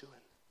changed what he's doing.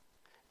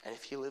 And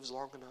if he lives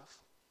long enough,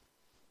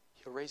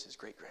 he'll raise his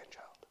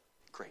great-grandchild.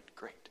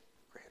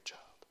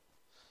 Great-great-grandchild.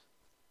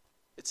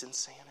 It's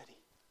insanity.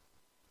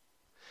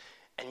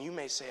 And you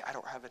may say, I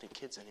don't have any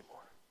kids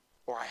anymore.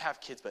 Or I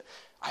have kids, but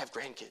I have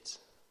grandkids.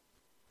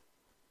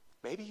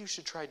 Maybe you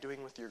should try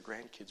doing with your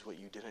grandkids what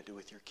you didn't do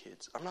with your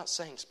kids. I'm not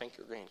saying spank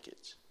your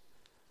grandkids.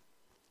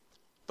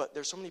 But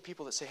there's so many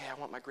people that say, hey, I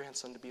want my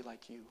grandson to be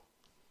like you.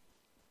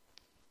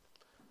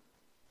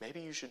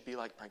 Maybe you should be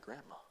like my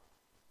grandma.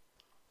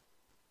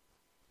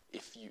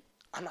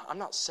 I'm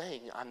not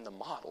saying I'm the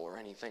model or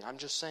anything. I'm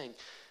just saying,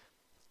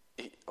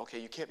 okay,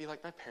 you can't be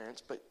like my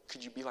parents, but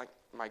could you be like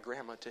my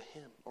grandma to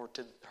him or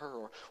to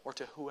her or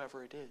to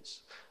whoever it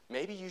is?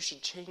 Maybe you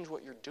should change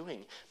what you're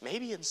doing.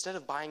 Maybe instead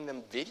of buying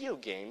them video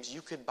games,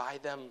 you could buy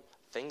them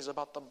things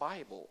about the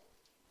Bible.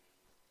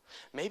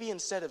 Maybe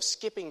instead of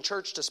skipping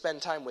church to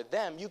spend time with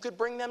them, you could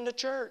bring them to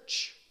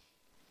church.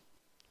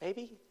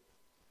 Maybe.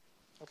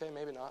 Okay,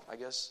 maybe not. I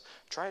guess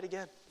try it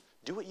again.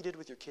 Do what you did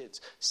with your kids.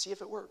 See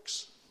if it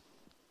works.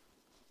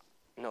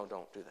 No,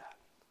 don't do that.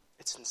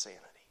 It's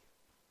insanity.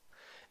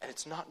 And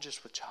it's not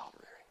just with child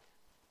rearing.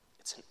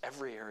 It's in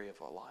every area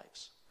of our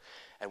lives.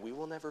 And we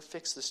will never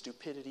fix the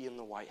stupidity in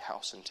the White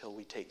House until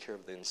we take care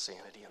of the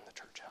insanity in the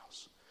church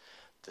house.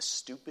 The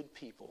stupid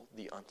people,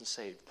 the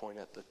unsaved, point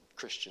at the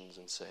Christians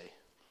and say,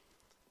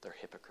 they're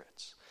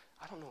hypocrites.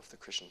 I don't know if the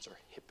Christians are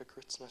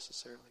hypocrites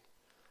necessarily,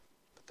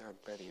 but there are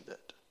many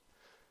that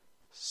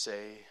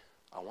say,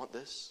 I want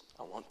this,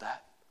 I want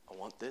that, I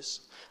want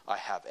this. I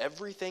have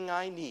everything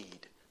I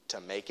need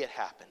to make it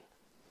happen.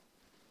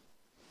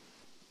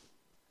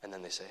 And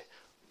then they say,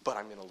 but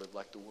I'm going to live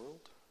like the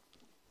world.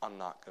 I'm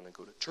not going to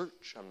go to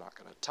church. I'm not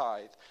going to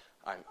tithe.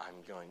 I'm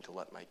going to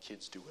let my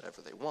kids do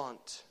whatever they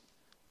want.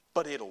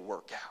 But it'll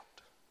work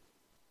out.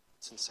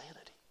 It's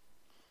insanity.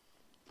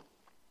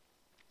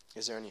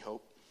 Is there any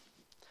hope?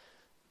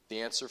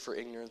 The answer for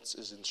ignorance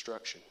is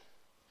instruction.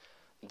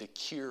 The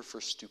cure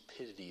for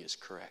stupidity is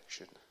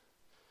correction.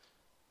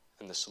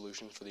 And the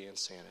solution for the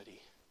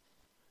insanity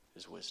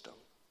is wisdom.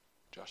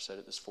 Josh said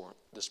it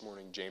this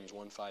morning, James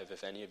 1:5,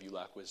 if any of you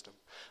lack wisdom,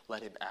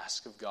 let him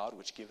ask of God,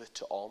 which giveth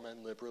to all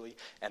men liberally,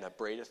 and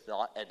upbraideth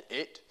not, and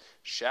it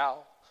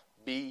shall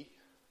be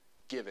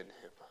given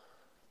him.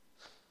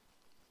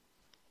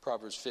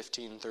 Proverbs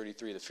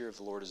 15:33, the fear of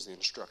the Lord is the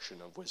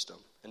instruction of wisdom,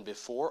 and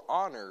before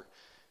honor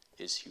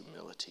is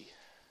humility.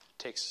 It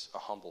takes a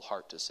humble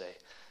heart to say,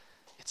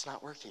 it's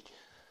not working.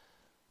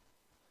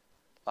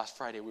 Last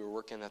Friday we were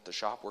working at the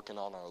shop, working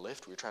on our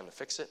lift. We were trying to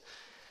fix it.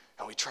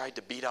 And we tried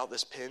to beat out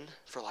this pin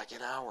for like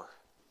an hour.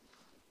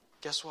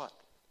 Guess what?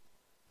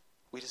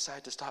 We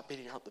decided to stop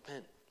beating out the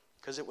pin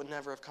because it would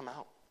never have come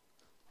out.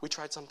 We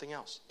tried something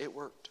else. It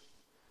worked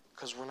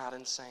because we're not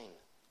insane.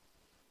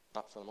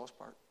 Not for the most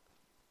part.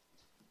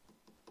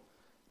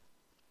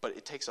 But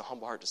it takes a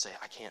humble heart to say,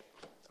 I can't.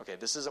 Okay,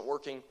 this isn't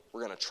working.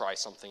 We're going to try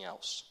something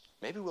else.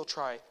 Maybe we'll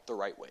try the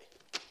right way.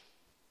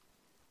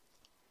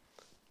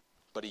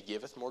 But he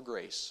giveth more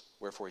grace,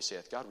 wherefore he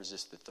saith, God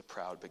resisteth the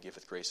proud, but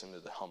giveth grace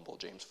unto the humble,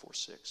 James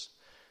 4:6.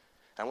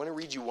 I want to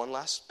read you one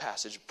last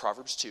passage,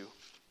 Proverbs 2,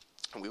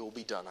 and we will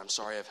be done. I'm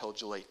sorry I've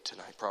held you late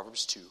tonight.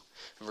 Proverbs 2,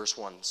 and verse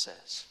 1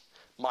 says,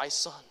 My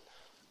son,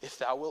 if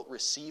thou wilt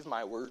receive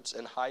my words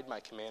and hide my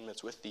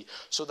commandments with thee,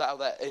 so thou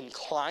that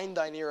incline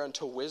thine ear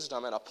unto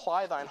wisdom and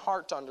apply thine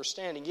heart to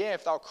understanding, yea,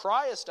 if thou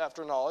criest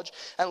after knowledge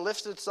and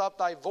liftest up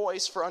thy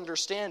voice for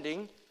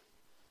understanding,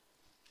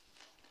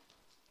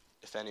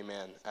 if any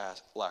man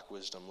lack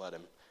wisdom, let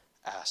him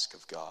ask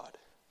of God.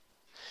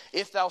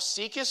 If thou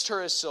seekest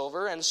her as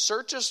silver, and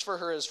searchest for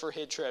her as for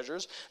hid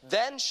treasures,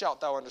 then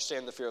shalt thou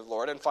understand the fear of the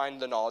Lord, and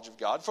find the knowledge of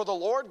God. For the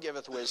Lord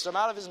giveth wisdom,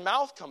 out of his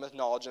mouth cometh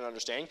knowledge and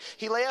understanding.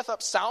 He layeth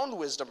up sound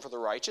wisdom for the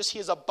righteous. He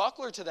is a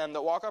buckler to them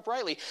that walk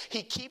uprightly.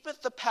 He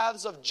keepeth the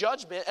paths of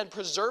judgment, and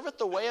preserveth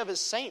the way of his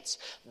saints.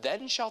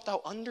 Then shalt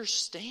thou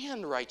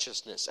understand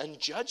righteousness, and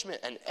judgment,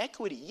 and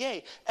equity,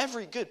 yea,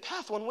 every good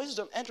path. When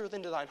wisdom entereth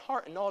into thine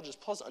heart, and knowledge is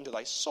pleasant unto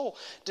thy soul,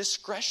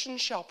 discretion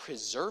shall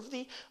preserve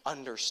thee,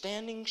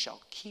 understanding shall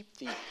keep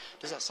thee.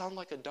 Does that sound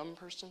like a dumb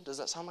person? Does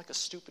that sound like a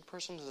stupid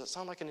person? Does that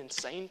sound like an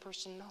insane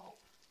person? No.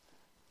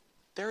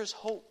 There is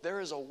hope. There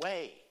is a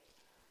way.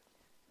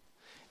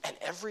 And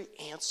every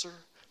answer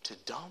to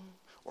dumb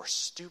or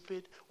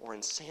stupid or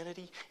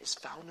insanity is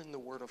found in the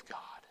Word of God.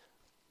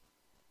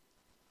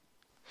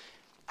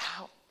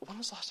 When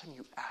was the last time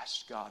you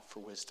asked God for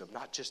wisdom?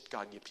 Not just,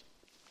 God,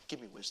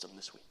 give me wisdom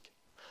this week.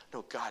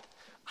 No, God,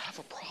 I have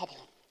a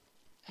problem.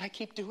 And I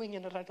keep doing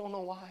it and I don't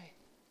know why.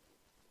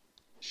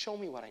 Show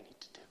me what I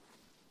need to do.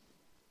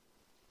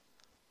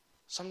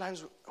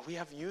 Sometimes we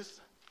have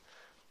youth,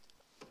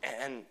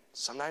 and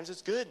sometimes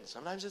it's good,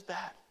 sometimes it's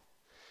bad.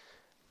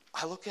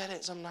 I look at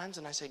it sometimes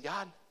and I say,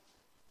 God,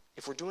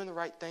 if we're doing the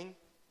right thing,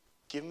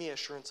 give me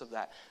assurance of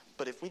that.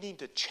 But if we need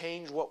to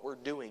change what we're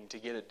doing to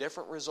get a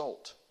different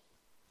result,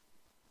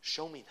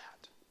 show me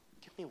that.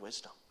 Give me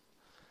wisdom.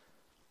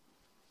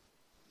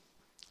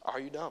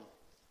 Are you dumb?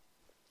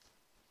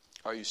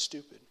 Are you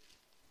stupid?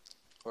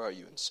 Or are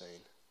you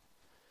insane?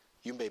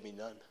 You may be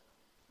none.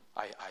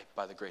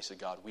 By the grace of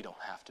God, we don't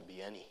have to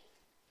be any.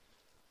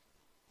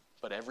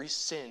 But every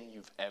sin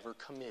you've ever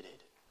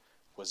committed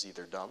was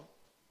either dumb,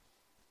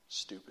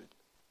 stupid,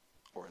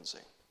 or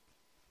insane.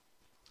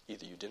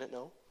 Either you didn't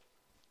know,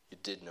 you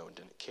did know and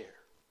didn't care.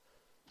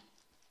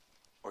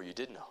 Or you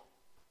did know,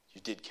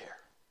 you did care,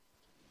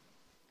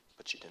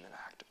 but you didn't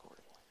act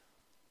accordingly.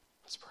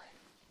 Let's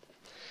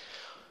pray.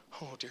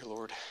 Oh, dear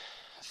Lord,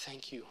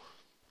 thank you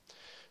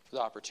for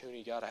the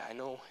opportunity, God. I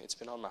know it's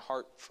been on my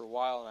heart for a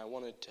while, and I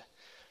wanted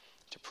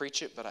to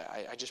preach it, but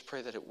I just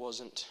pray that it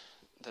wasn't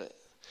that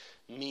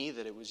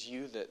it was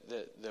you,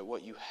 that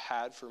what you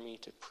had for me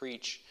to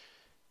preach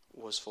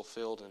was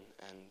fulfilled,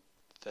 and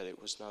that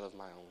it was none of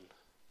my own.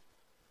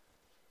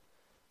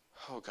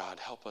 Oh God,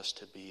 help us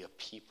to be a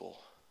people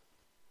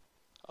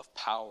of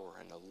power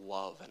and of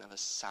love and of a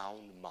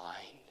sound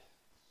mind.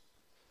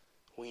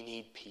 We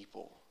need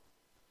people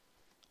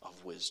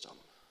of wisdom.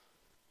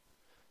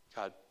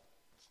 God,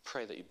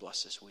 pray that you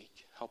bless this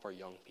week. Help our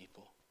young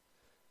people.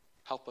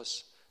 Help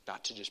us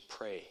not to just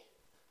pray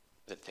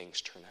that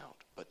things turn out,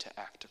 but to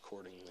act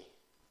accordingly.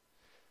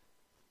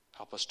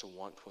 Help us to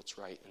want what's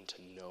right and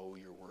to know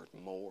your word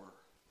more.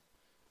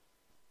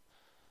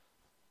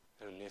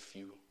 And if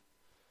you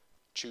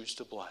choose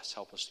to bless,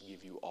 help us to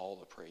give you all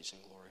the praise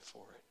and glory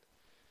for it.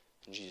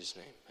 In Jesus'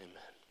 name,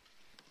 amen.